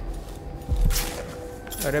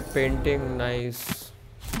 अरे पेंटिंग नाइस।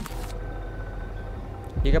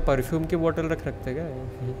 ये क्या परफ्यूम की बोतल रखते क्या?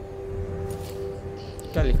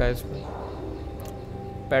 क्या लिखा है इसमें?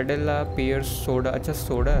 पेडेला पियर्स सोडा। अच्छा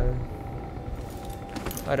सोडा है।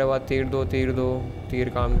 अरे वाह, तीर दो, तीर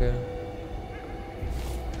काम के।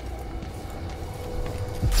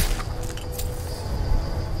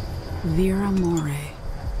 Vera More.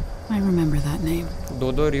 I remember that name.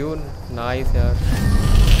 दो रियून, नाइस यार।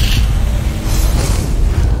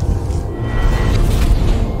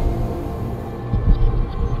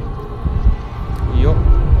 यो।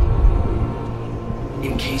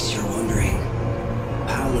 In case you're wondering,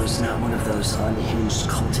 Paolo's not one of those unhinged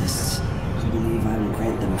cultists who believe I will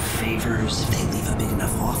grant them favors if they leave a big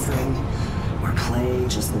enough offering, or play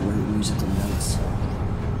just the right musical notes.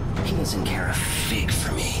 He doesn't care a fig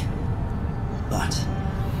for me. But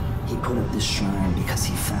he put up this shrine because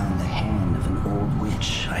he found the hand of an old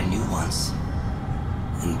witch I knew once.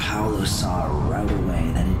 And Paolo saw right away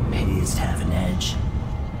that it pays to have an edge.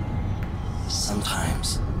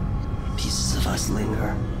 Sometimes, pieces of us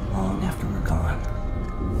linger long after we're gone.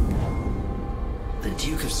 The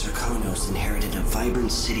Duke of Serkonos inherited a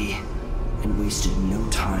vibrant city and wasted no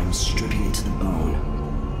time stripping it to the bone.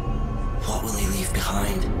 What will he leave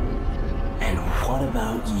behind? And what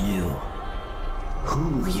about you? Who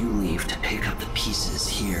will you leave to pick up the pieces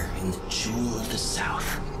here in the Jewel of the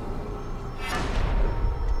South?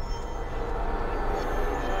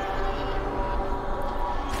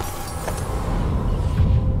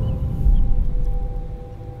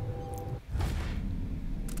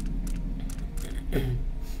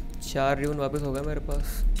 चार ruin वापस हो गया मेरे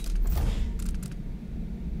पास।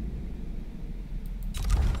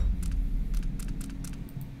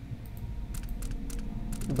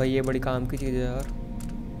 भाई ये बड़ी काम की चीज़ है यार।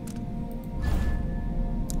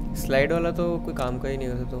 स्लाइड वाला तो कोई काम का ही नहीं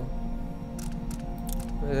वैसे तो,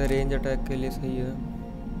 रेंज अटैक के लिए सही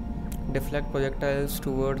है। Deflect projectiles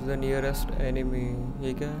towards the nearest enemy.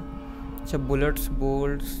 ये क्या है? अच्छा, bullets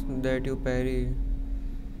bolts that you Pairi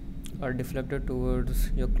are deflected towards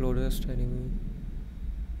your closest enemy.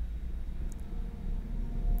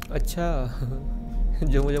 अच्छा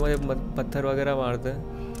जो मुझे पत्थर वगैरह मारते हैं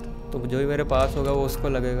तो जो भी मेरे पास होगा वो उसको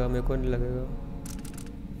लगेगा, मेरे को नहीं लगेगा।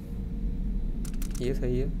 ये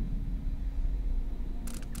सही है,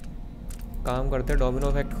 काम करते हैं। डोमिनो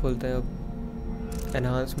इफेक्ट खोलते हैं अब।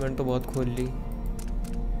 एनहांसमेंट तो बहुत खोल ली,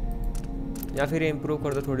 या फिर इम्प्रूव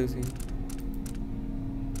कर दो थोड़ी सी।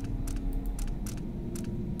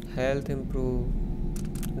 हेल्थ इम्प्रूव,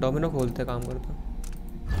 डोमिनो खोलते हैं, काम करते हैं।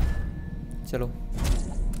 चलो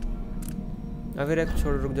अभी एक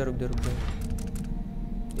छोड़, रुक जा।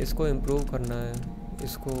 इसको इम्प्रूव करना है,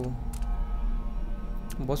 इसको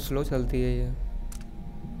बहुत स्लो चलती है ये,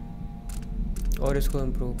 और इसको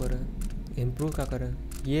इम्प्रूव करें। इम्प्रूव क्या करें?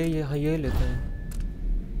 ये लेते हैं।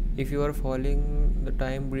 If you are following the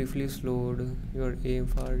time briefly slowed your M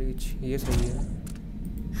for reach, ये सही है।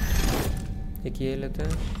 एक ये लेते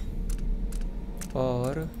हैं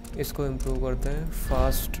और इसको इम्प्रूव करते हैं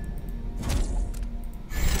फास्ट।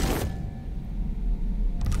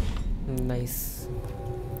 नाइस,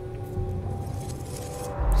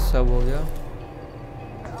 सब हो गया।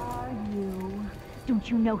 Don't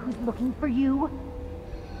you know who's looking for you?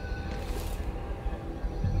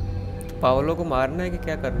 Paulo को मारना है कि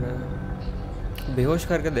क्या करना है? बेहोश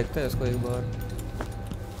करके देखते हैं इसको एक बार।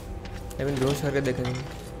 बेहोश करके देखेंगे।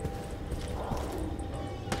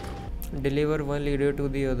 Deliver one leader to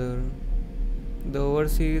the other. The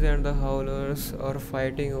overseers and the howlers are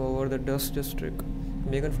fighting over the dust district.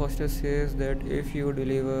 Megan Foster says that if you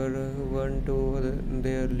deliver one to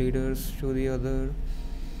their leaders to the other,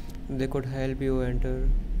 they could help you enter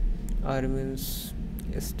Armin's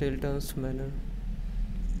Stilton's manor.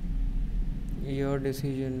 Your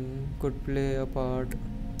decision could play a part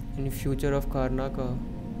in future of Karnaka,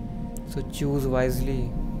 so choose wisely.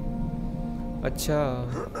 अच्छा,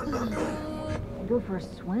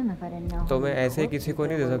 तो मैं ऐसे किसी को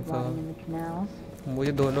नहीं दे सकता,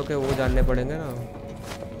 मुझे दोनों के वो जानने पड़ेंगे ना,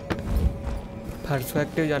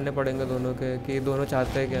 पर्सपेक्टिव जानने पड़ेंगे दोनों के कि दोनों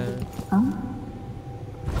चाहते हैं क्या हैं।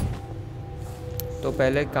 तो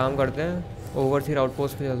पहले काम करते हैं, ओवरसीर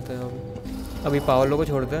आउटपोस्ट पे चलते हैं। अभी पावलो को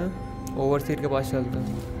छोड़ते हैं, ओवरसीर के पास चलते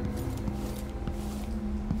हैं।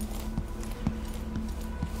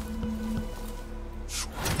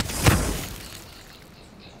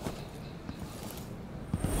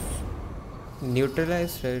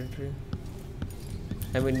 Neutralise territory,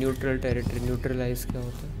 I mean neutral territory. Neutralise क्या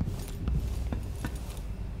होता है?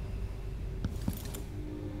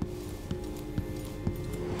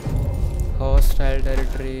 Hostile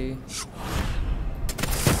territory.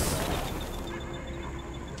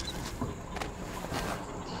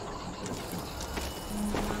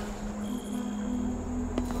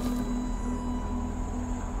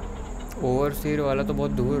 ओवरसीर वाला तो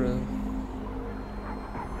बहुत दूर है,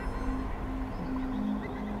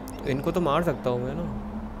 इनको तो मार सकता हूँ मैं ना।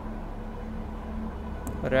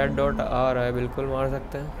 रेड डॉट आ रहा है, बिल्कुल मार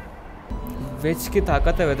सकते हैं। विच की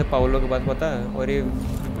ताकत है वैसे पावलो के पास, पता है। और ये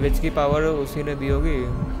विच की पावर उसी ने दी होगी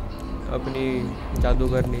अपनी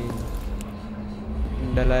जादूगरनी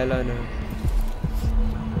डलाइला ने।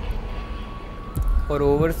 और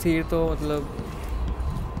ओवरसीर तो मतलब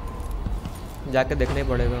जाके देखना ही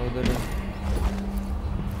पड़ेगा उधर।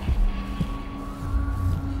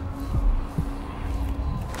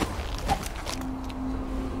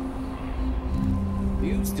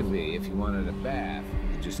 Used to be, if you wanted a bath,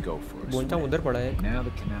 you just go for a swim. उधर पड़ा है। Now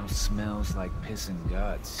the canal smells like piss and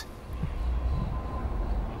guts.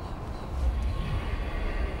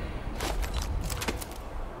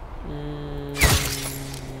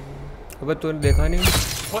 अबे तूने देखा नहीं?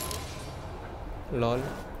 लॉल।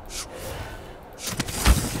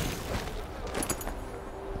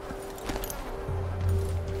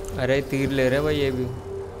 अरे तीर ले रहे भाई ये भी।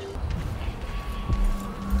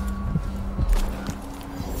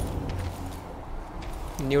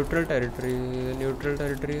 न्यूट्रल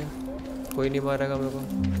टेरिटरी है, कोई नहीं मारेगा मेरे को।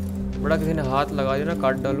 बड़ा किसी ने हाथ लगा दिया ना,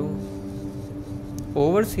 काट डालूं।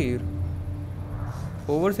 ओवरसीर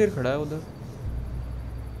खड़ा है उधर।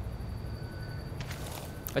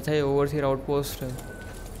 अच्छा ये ओवरसीर आउटपोस्ट है,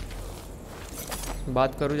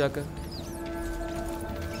 बात करूं जाकर।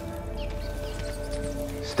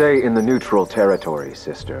 Stay in the neutral territory,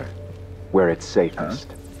 sister, where it's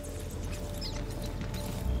safest.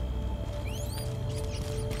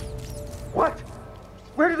 What?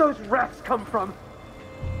 Where do those rats come from?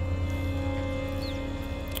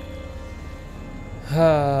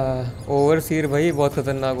 हाँ, ओवरसीर भाई बहुत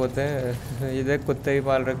खतरनाक होते हैं। ये देख कुत्ते भी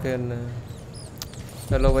पाल रखे हैं।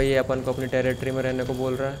 चलो भाई, ये अपन को अपनी टेरिटरी में रहने को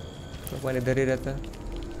बोल रहा है, तो अपन इधर ही रहता है।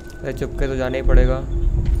 अरे चुपके तो जाना ही पड़ेगा।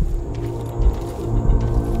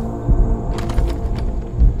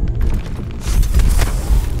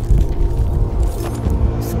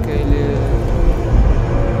 इसके लिए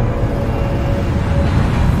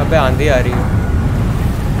अबे आंधी आ रही है।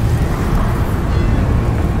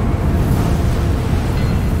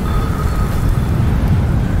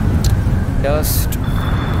 डस्ट,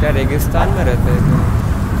 क्या रेगिस्तान में रहते हैं क्या?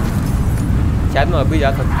 शायद मैं अभी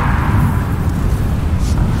जा सकता हूँ।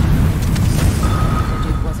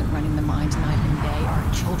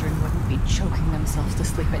 choking themselves to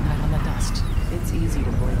sleep at night on the dust. It's easy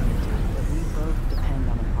to blame the Duke, but we both depend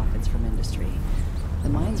on the profits from industry.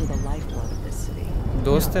 The mines are the lifeblood of this city.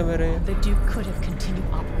 दोस्त है मेरे. The Duke could have continued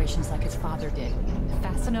operations like his father did,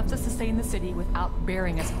 fast enough to sustain the city without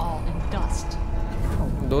burying us all in dust.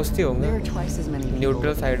 दोस्ती होंगे. There are twice as many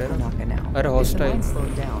neutral side है ना. अरे If the hostile. mine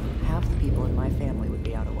slowed down, half the people in my family would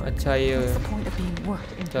be out of work. अच्छा ये. What's the point of being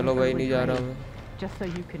worked into चलो भाई नहीं जा रहा मैं. Just so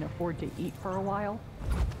you can afford to eat for a while.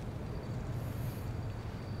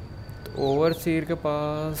 Overseer के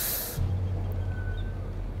पास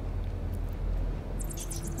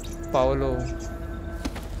Paolo.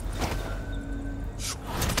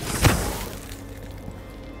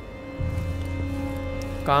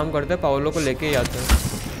 काम करते हैं, पाओलो को लेके ही आते हैं.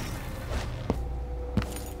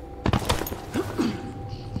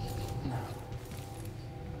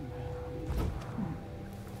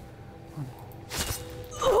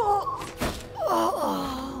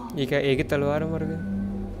 ये क्या एक ही तलवार मर गए?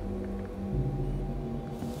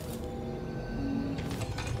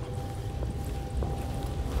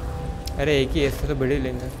 अरे एक ही ऐसे तो बड़े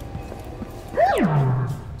लेंगे.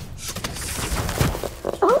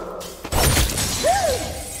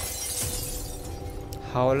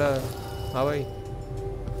 हावलर. हाँ भाई,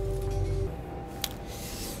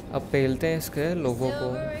 अब पेलते हैं इसके लोगों को.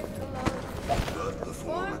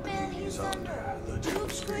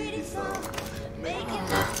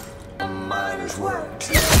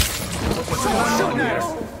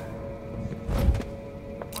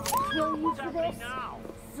 Kill you for this?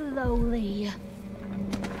 Slowly.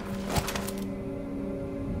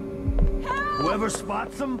 Whoever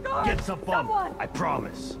spots them gets a bump. I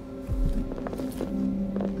promise.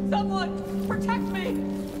 Someone protect me.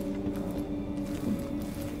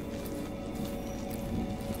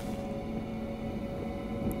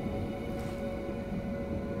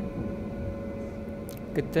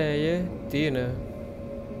 कितने हैं ये? 3 है.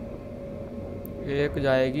 एक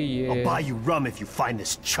जाएगी ये. I'll buy you rum if you find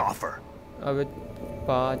this chopper. अबे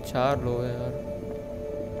 4 लोग हैं यार.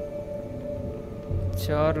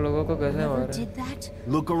 4 लोगों को कैसे मारे?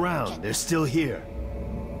 Look around, they're still here.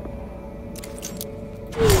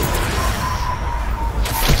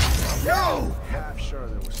 No! Half sure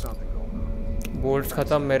there was something going on. Bolts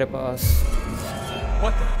खत्म मेरे पास.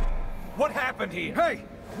 What happened here? Hey,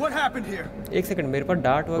 what happened here? एक सेकंड, मेरे पास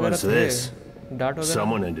डार्ट वगैरह थे. डार्ट वगैरह.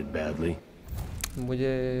 Someone ended badly.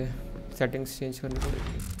 मुझे सेटिंग्स चेंज करनी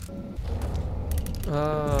पड़ेगी.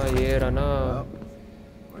 हाँ ये रहा ना.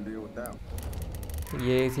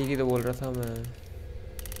 ये इसी की तो बोल रहा था मैं.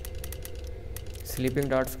 स्लीपिंग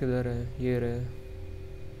डार्ट्स किधर है? ये रहे.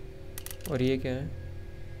 और ये क्या है?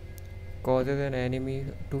 Causes an enemy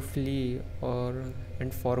to flee or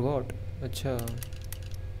and forgot. अच्छा,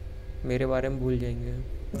 मेरे बारे में भूल जाएंगे.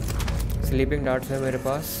 स्लीपिंग डार्ट्स है मेरे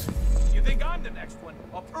पास. You think I'm the next one?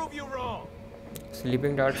 I'll prove you wrong.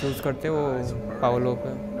 Sleeping darts use करते वो पावलो पे.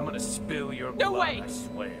 I'm gonna spill your blood, I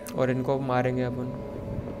swear. और इनको मारेंगे अपन.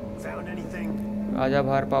 Found anything? आजा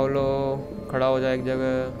बाहर पावलो. खड़ा हो जाए एक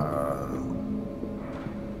जगह.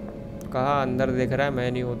 कहाँ? अंदर देख रहा है,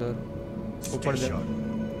 मैं नहीं उधर. ऊपर जा.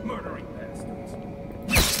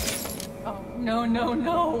 No, no,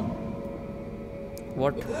 no.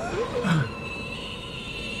 What?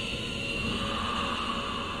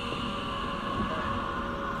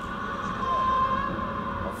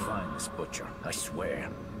 I'll find this butcher, I swear.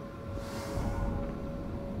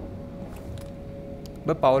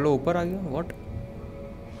 Bay Paulo ऊपर आ गया. What?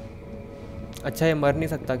 अच्छा ये मर नहीं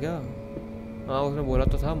सकता क्या? हाँ उसने बोला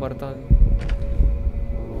तो था मरता.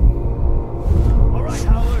 All right,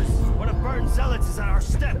 howlers. One of Burton's zealots is at our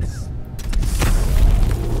steps.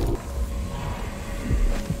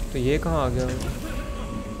 तो ये कहाँ आ गया?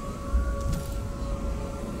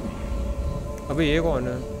 अबे ये कौन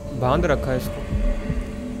है? बांध रखा है इसको.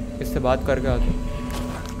 इससे बात करके आते.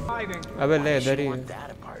 अबे ले इधर ही है.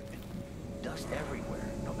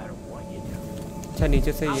 अच्छा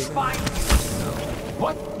नीचे से ये.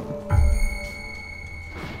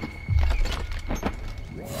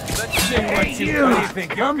 Hey, you!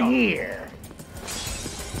 Come here!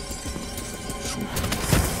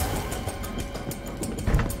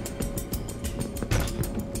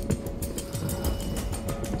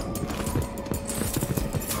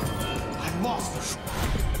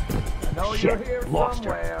 Shit, lost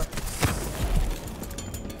her.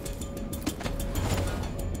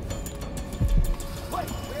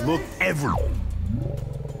 Look everywhere.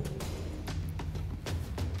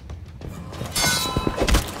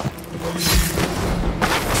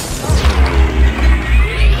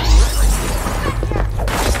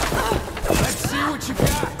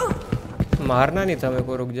 मारना नहीं था मेरे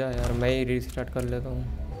को. रुक जा यार, मैं ही रीस्टार्ट कर लेता हूँ.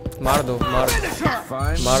 मार दो मार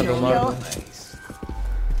दो।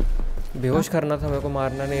 बेहोश करना था मेरे को,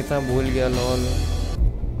 मारना नहीं था, भूल गया। लॉल।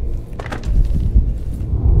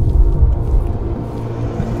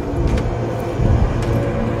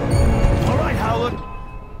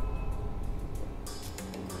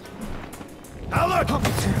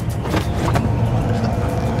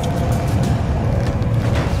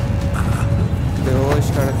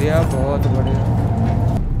 बेहोश कर दिया, बहुत बढ़िया।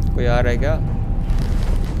 कोई आ रहा है क्या?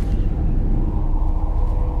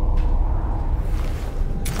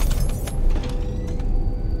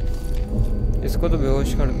 इसको तो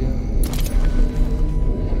बेहोश कर दिया।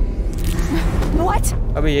 What?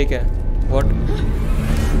 अबे ये क्या है? What?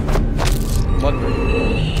 बहुत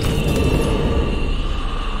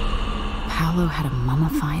Paolo had a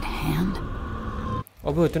mummified hand.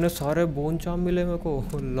 अबे इतने सारे बोन चाम मिले मेरे को।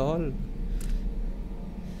 लॉल।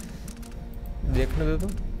 देखने दे तो,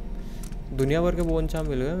 दुनिया भर के बोन चाम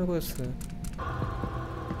मिल गए मेरे को इससे।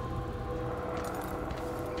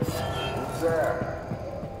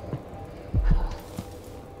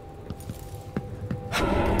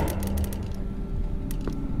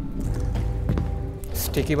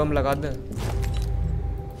 स्टिकी बम लगा दें।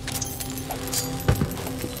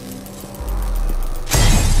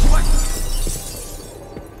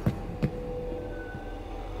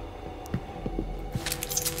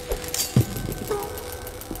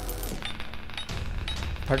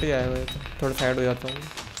 फट जाएगा ये तो, थोड़ा साइड हो जाता हूँ।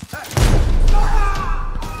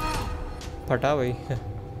 फटा भाई।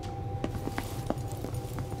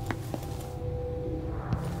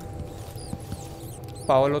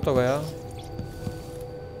 पावलो तो गया।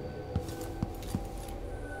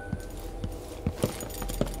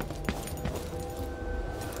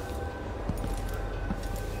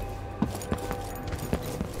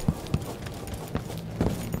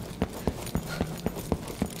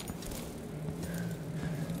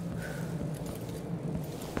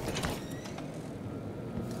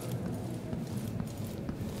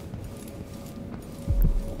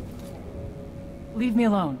 Leave me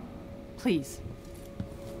alone, please.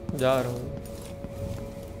 जा रहा हूँ।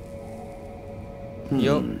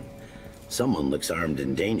 यो। Someone looks armed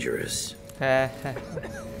and dangerous. है।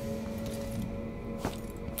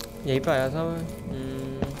 यहीं पे आया था मैं।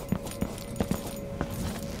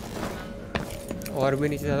 और भी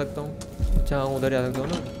नीचे जा सकता हूँ। अच्छा हाँ, उधर जा सकता हूँ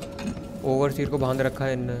ना। ओवरसीयर को बांध रखा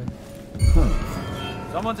है इनने।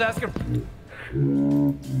 Someone's asking.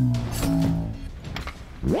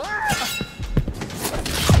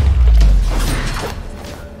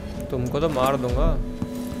 तुमको तो मार दूंगा।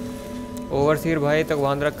 ओवरसीयर भाई तक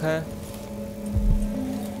बांध रखा है।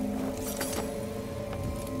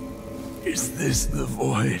 Is this the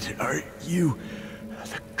void? Are you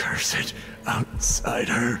the cursed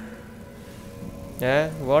outsider?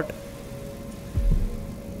 What?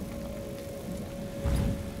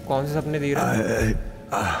 कौन से सपने दी रहा है?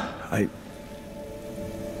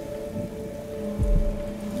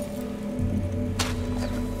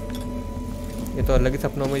 ये तो अलग ही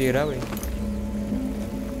सपनों में जी रहा है भाई।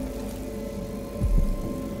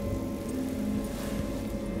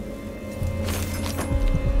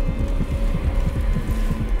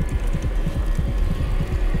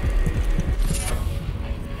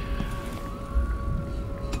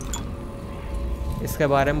 इसके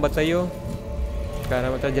बारे में बताइयो। क्या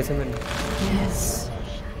नाम है? जैसे मैंने Yes,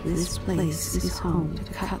 this place is home to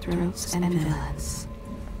cutthroats and villains.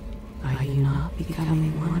 Are you not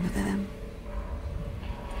becoming one of them?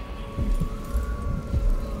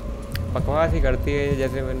 बकवास ही करती है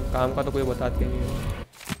जैसे मैंने, काम का तो कोई बताती नहीं है।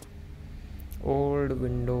 ओल्ड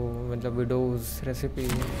विंडो मतलब विडोज रेसिपी।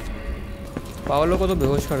 पावलो को तो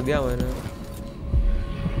बेहोश कर दिया मैंने।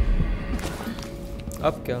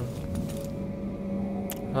 अब क्या?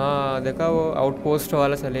 हाँ देखा, वो आउटपोस्ट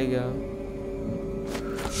वाला चले गया।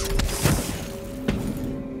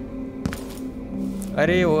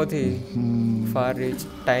 अरे वो थी फार रीच,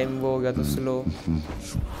 टाइम वो हो गया तो स्लो।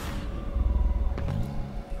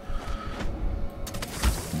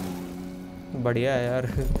 बढ़िया है यार।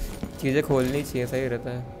 चीज़ें खोलनी चाहिए, सही रहता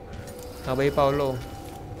है। हाँ भाई पावलो,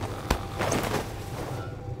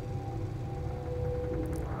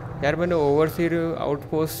 यार मैंने ओवरसीयर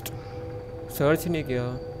आउटपोस्ट सर्च नहीं किया।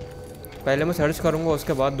 पहले मैं सर्च करूँगा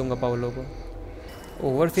उसके बाद दूंगा पावलो को।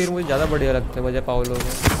 ओवरसीयर मुझे ज़्यादा बढ़िया लगता है वजह पावलो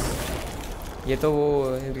को। ये तो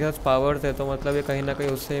वो इनके साथ पावर थे तो मतलब ये कहीं ना कहीं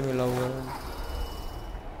उससे ही मिला हुआ है।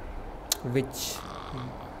 विच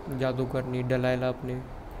जादू करनी डलाइला अपनी,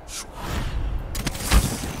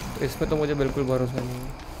 इस पे तो मुझे बिल्कुल भरोसा नहीं है।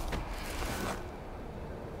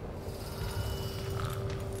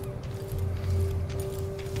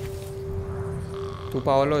 तू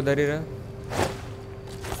पावलो इधर ही रह।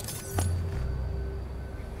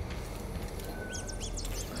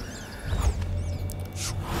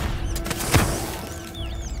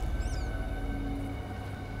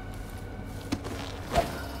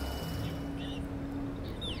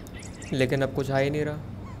 लेकिन अब कुछ आ ही नहीं रहा।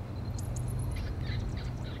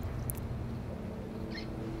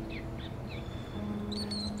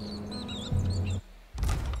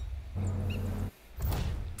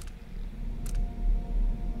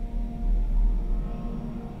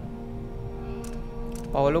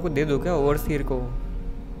 पाओलो को दे दो क्या, ओवरसीयर को,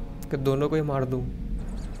 कि दोनों को ही मार दूं?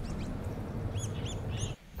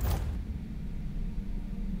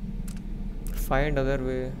 Find other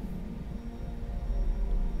way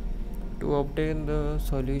to obtain the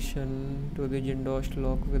solution to the Jindosh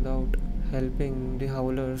lock without helping the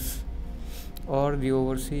Howlers or the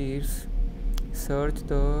Overseers. Search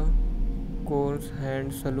the Core's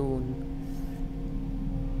Hand Saloon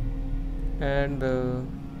and the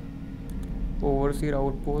Overseer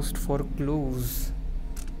outpost for clues.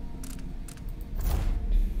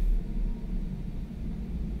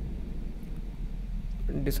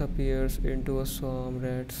 Disappears into a swarm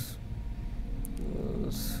rats.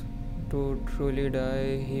 To truly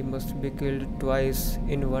die, he must be killed twice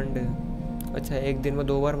in one day. अच्छा, एक दिन में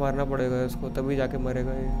 2 बार मारना पड़ेगा इसको, तभी जाके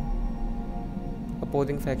मरेगा ये।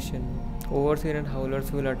 Opposing faction. Overseer and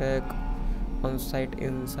Howlers will attack on site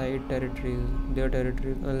inside their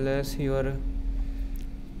territories unless you are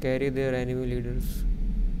carry their enemy leaders.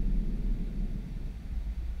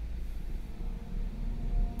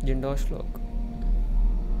 Jindosh lock.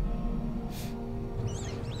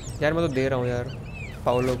 यार मैं तो दे रहा हूँ यार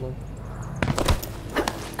पाओलो को,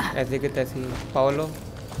 ऐसे के तैसे ही। पाओलो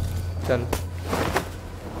चल।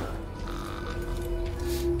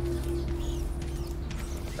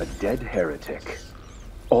 A dead heretic.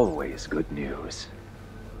 Always good news.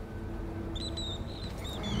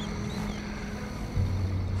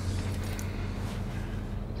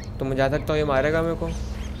 तो मैं जा सकता हूँ, ये मारेगा मेरे को?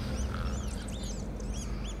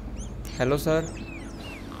 हेलो सर,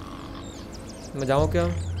 मैं जाऊँ क्या?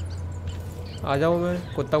 आ जाऊँ मैं?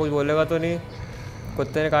 कुत्ता कुछ बोलेगा तो नहीं?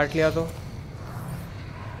 कुत्ते ने काट लिया तो?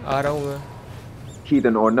 आ रहा हूँ मैं।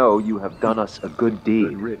 Heathen or no, you have done us a good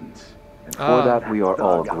deed, and for that we are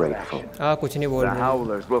all grateful. कुछ नहीं बोल रहे। The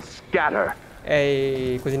Howlers will scatter.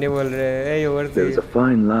 कुछ नहीं बोल रहे। Overseer. There is a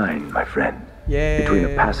fine line, my friend, between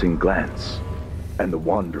a passing glance and the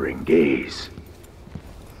wandering gaze.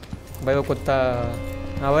 भाई वो कुत्ता।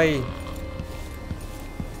 हाँ भाई,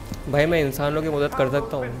 भाई मैं इंसानों की मदद कर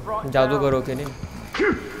सकता हूँ, जादूगरों के नहीं।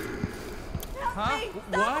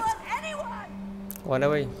 कौन है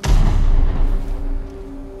भाई?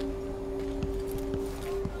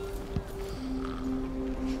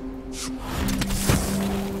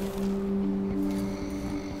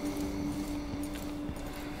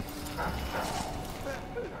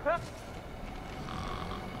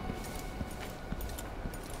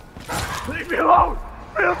 Leave me alone,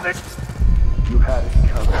 filthy! You had it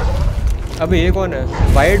covered. अबे ये कौन है?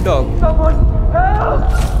 White dog.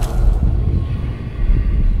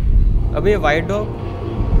 अबे ये वाइट डॉग।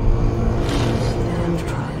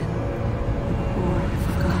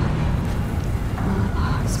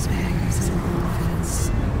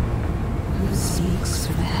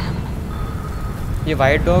 ये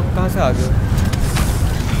वाइट डॉग कहाँ से आ गया?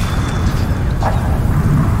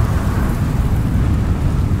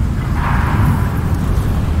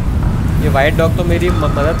 ये वाइट डॉग तो मेरी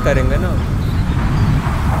मदद करेंगे ना।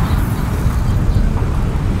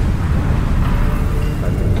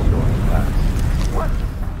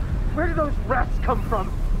 Where did those rats come from?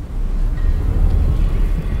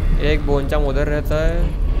 एक बोनचाम उधर रहता है,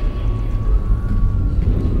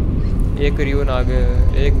 एक रियून आगे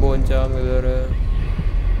है, एक बोनचाम इधर है।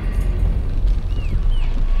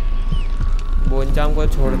 बोनचाम को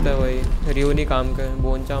छोड़ते हैं भाई, रियून ही काम का है।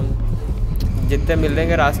 बोनचाम जितने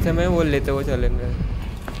मिलेंगे रास्ते में वो लेते हुए चलेंगे।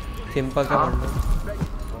 सिंपल सा पढ़ना।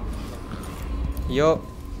 यो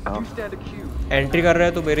एंट्री कर रहे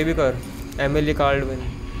हैं तो मेरी भी कर। Emily कार्डविन।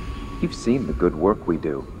 You've seen the good work we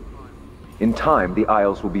do. In time, the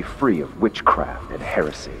Isles will be free of witchcraft and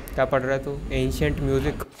heresy. क्या पढ़ रहा है तू? Ancient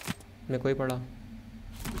music मैं कोई पढ़ा।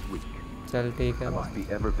 चल ठीक है। I must be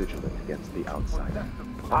ever vigilant against the outsider.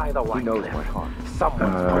 By the way, He knows my heart.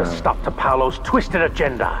 someone's put a stop to Paolo's twisted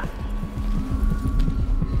agenda.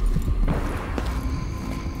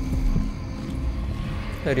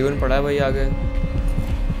 Ruin पढ़ा है भाई आगे।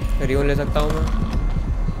 रियून ले सकता हूँ मैं।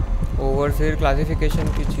 ओवरसीयर क्लासिफिकेशन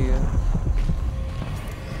की चाहिए,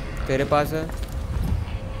 तेरे पास है?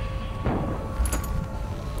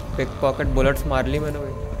 पिक पॉकेट बुलेट्स मार ली मैंने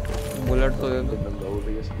भाई, बुलेट तो दे दो। The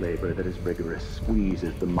lowliest labor that is rigorous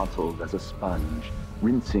squeezes the muscles as a sponge,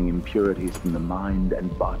 rinsing impurities from the mind and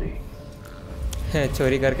body.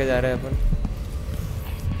 चोरी करके जा रहे हैं अपन,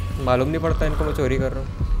 मालूम नहीं पड़ता इनको मैं चोरी कर रहा हूँ।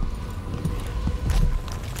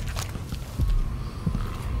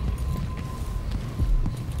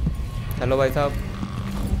 चलो भाई साहब,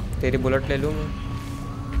 तेरी बुलेट ले लूँ मैं।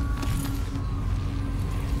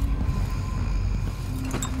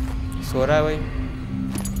 सो रहा है भाई,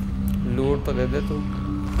 लूट तो दे दे तू,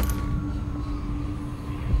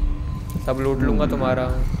 सब लूट लूँगा तुम्हारा।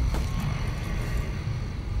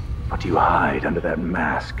 What do you hide under that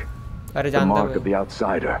mask? अरे The जानता mark of the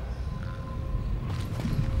outsider.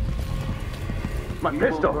 My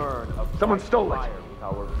pistol! Someone stole it!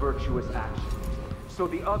 Our virtuous actions, so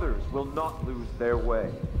the others will not lose their way.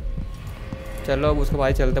 चलो अब उसके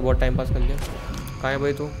भाई चलते, बहुत टाइम पास कर लिया। कहाँ है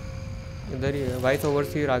भाई तू? इधर ही है, वाइस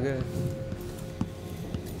ओवरसीयर आगे है।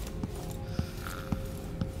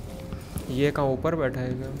 ये कहाँ ऊपर बैठा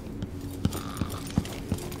है क्या?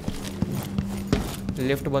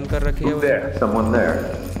 लिफ्ट बंद कर रखी है। Someone there.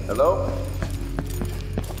 Hello?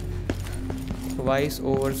 Vice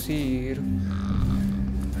overseer.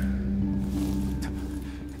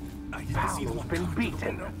 Paolo's been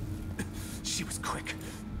beaten. She was quick.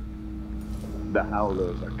 The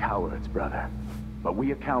Howlers are cowards, brother. But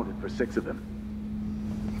we accounted for 6 of them.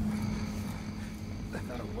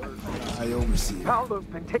 I oversee it.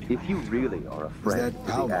 If you really are a friend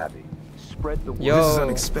to the Abbey, spread the word. Yo. This is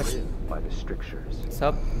unexpected. By the strictures.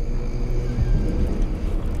 सब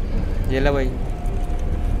ये ला भाई,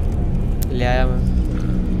 ले आया मैं।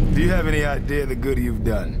 Do you have any idea the good you've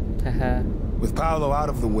done? With Paolo out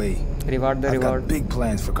of the way, Reward the I've reward. got big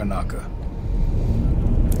plans for Karnaca.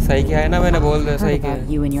 सही किया है ना, मैंने बोल दिया सही किया है।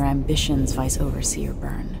 You and your ambitions, Vice Overseer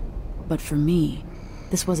Byrne. But for me,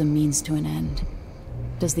 this was a means to an end.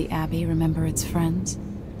 Does the Abbey remember its friends?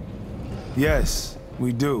 Yes,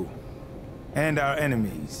 we do. And our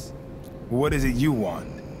enemies. What is it you want?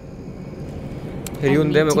 I need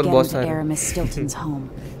to get into Aramis Stilton's home.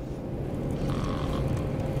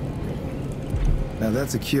 Now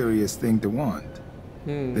that's a curious thing to want.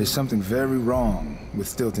 There's something very wrong with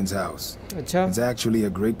Stilton's house. It's actually a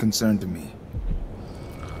great concern to me.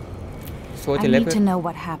 I need to know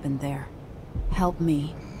what happened there. Help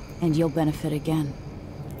me, and you'll benefit again.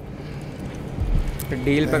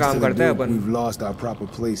 Deal पे काम करते हैं अपन। We've lost our proper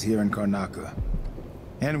place here in Karnaca.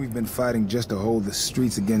 And we've been fighting just to hold the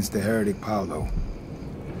streets against the heretic Paolo.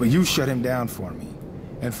 But you shut him down for me.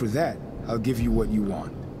 And for that, I'll give you what you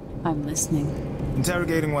want. I'm listening.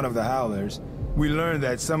 Interrogating one of the Howlers, we learned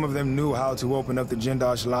that some of them knew how to open up the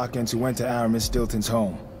Jindosh lock-ins who went to Aramis Stilton's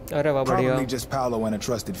home. Probably just Paolo and a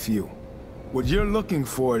trusted few. What you're looking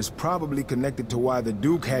for is probably connected to why the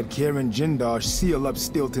Duke had Kieran Jindosh seal up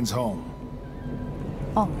Stilton's home.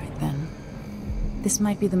 All right then. This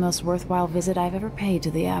might be the most worthwhile visit I've ever paid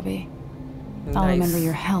to the Abbey. I'll remember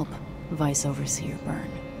your help, Vice Overseer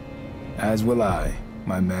Byrne. As will I,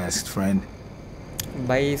 my masked friend.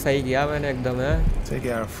 भाई सही किया मैंने एकदम है। Take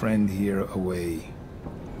our friend here away.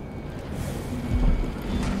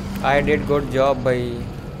 I did good job भाई।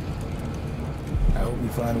 I hope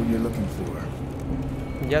you find what you're looking for.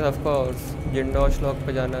 Yes, of course. जिंडोश lock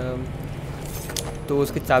पे जाना है। तो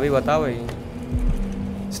उसकी चाबी बता भाई।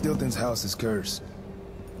 Stilton's house is cursed.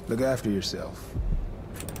 Look after yourself.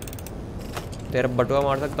 तेरा बटुआ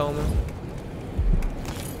मार सकता हूँ मैं?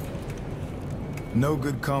 No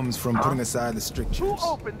good comes from putting aside the strictures.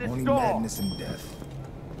 Only madness and death.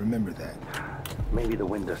 Remember that. Maybe the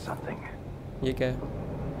wind does something. ये क्या है?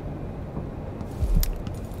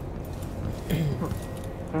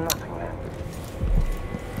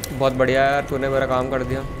 बहुत बढ़िया यार, तूने मेरा काम कर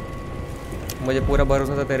दिया। मुझे पूरा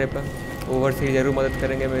भरोसा था तेरे पे। ओवरसीयर जरूर मदद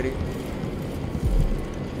करेंगे मेरी।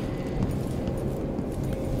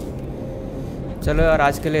 चलो यार,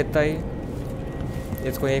 आज के लिए इतना ही।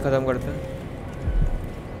 इसको यहीं ख़त्म करते हैं।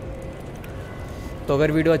 तो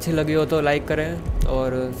अगर वीडियो अच्छी लगी हो तो लाइक करें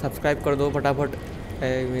और सब्सक्राइब कर दो फटाफट।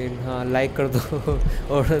 आई मीन हाँ, लाइक कर दो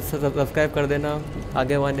और सब्सक्राइब कर देना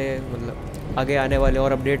आगे आने वाले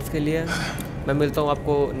और अपडेट्स के लिए। मैं मिलता हूँ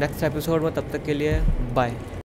आपको नेक्स्ट एपिसोड में, तब तक के लिए बाय।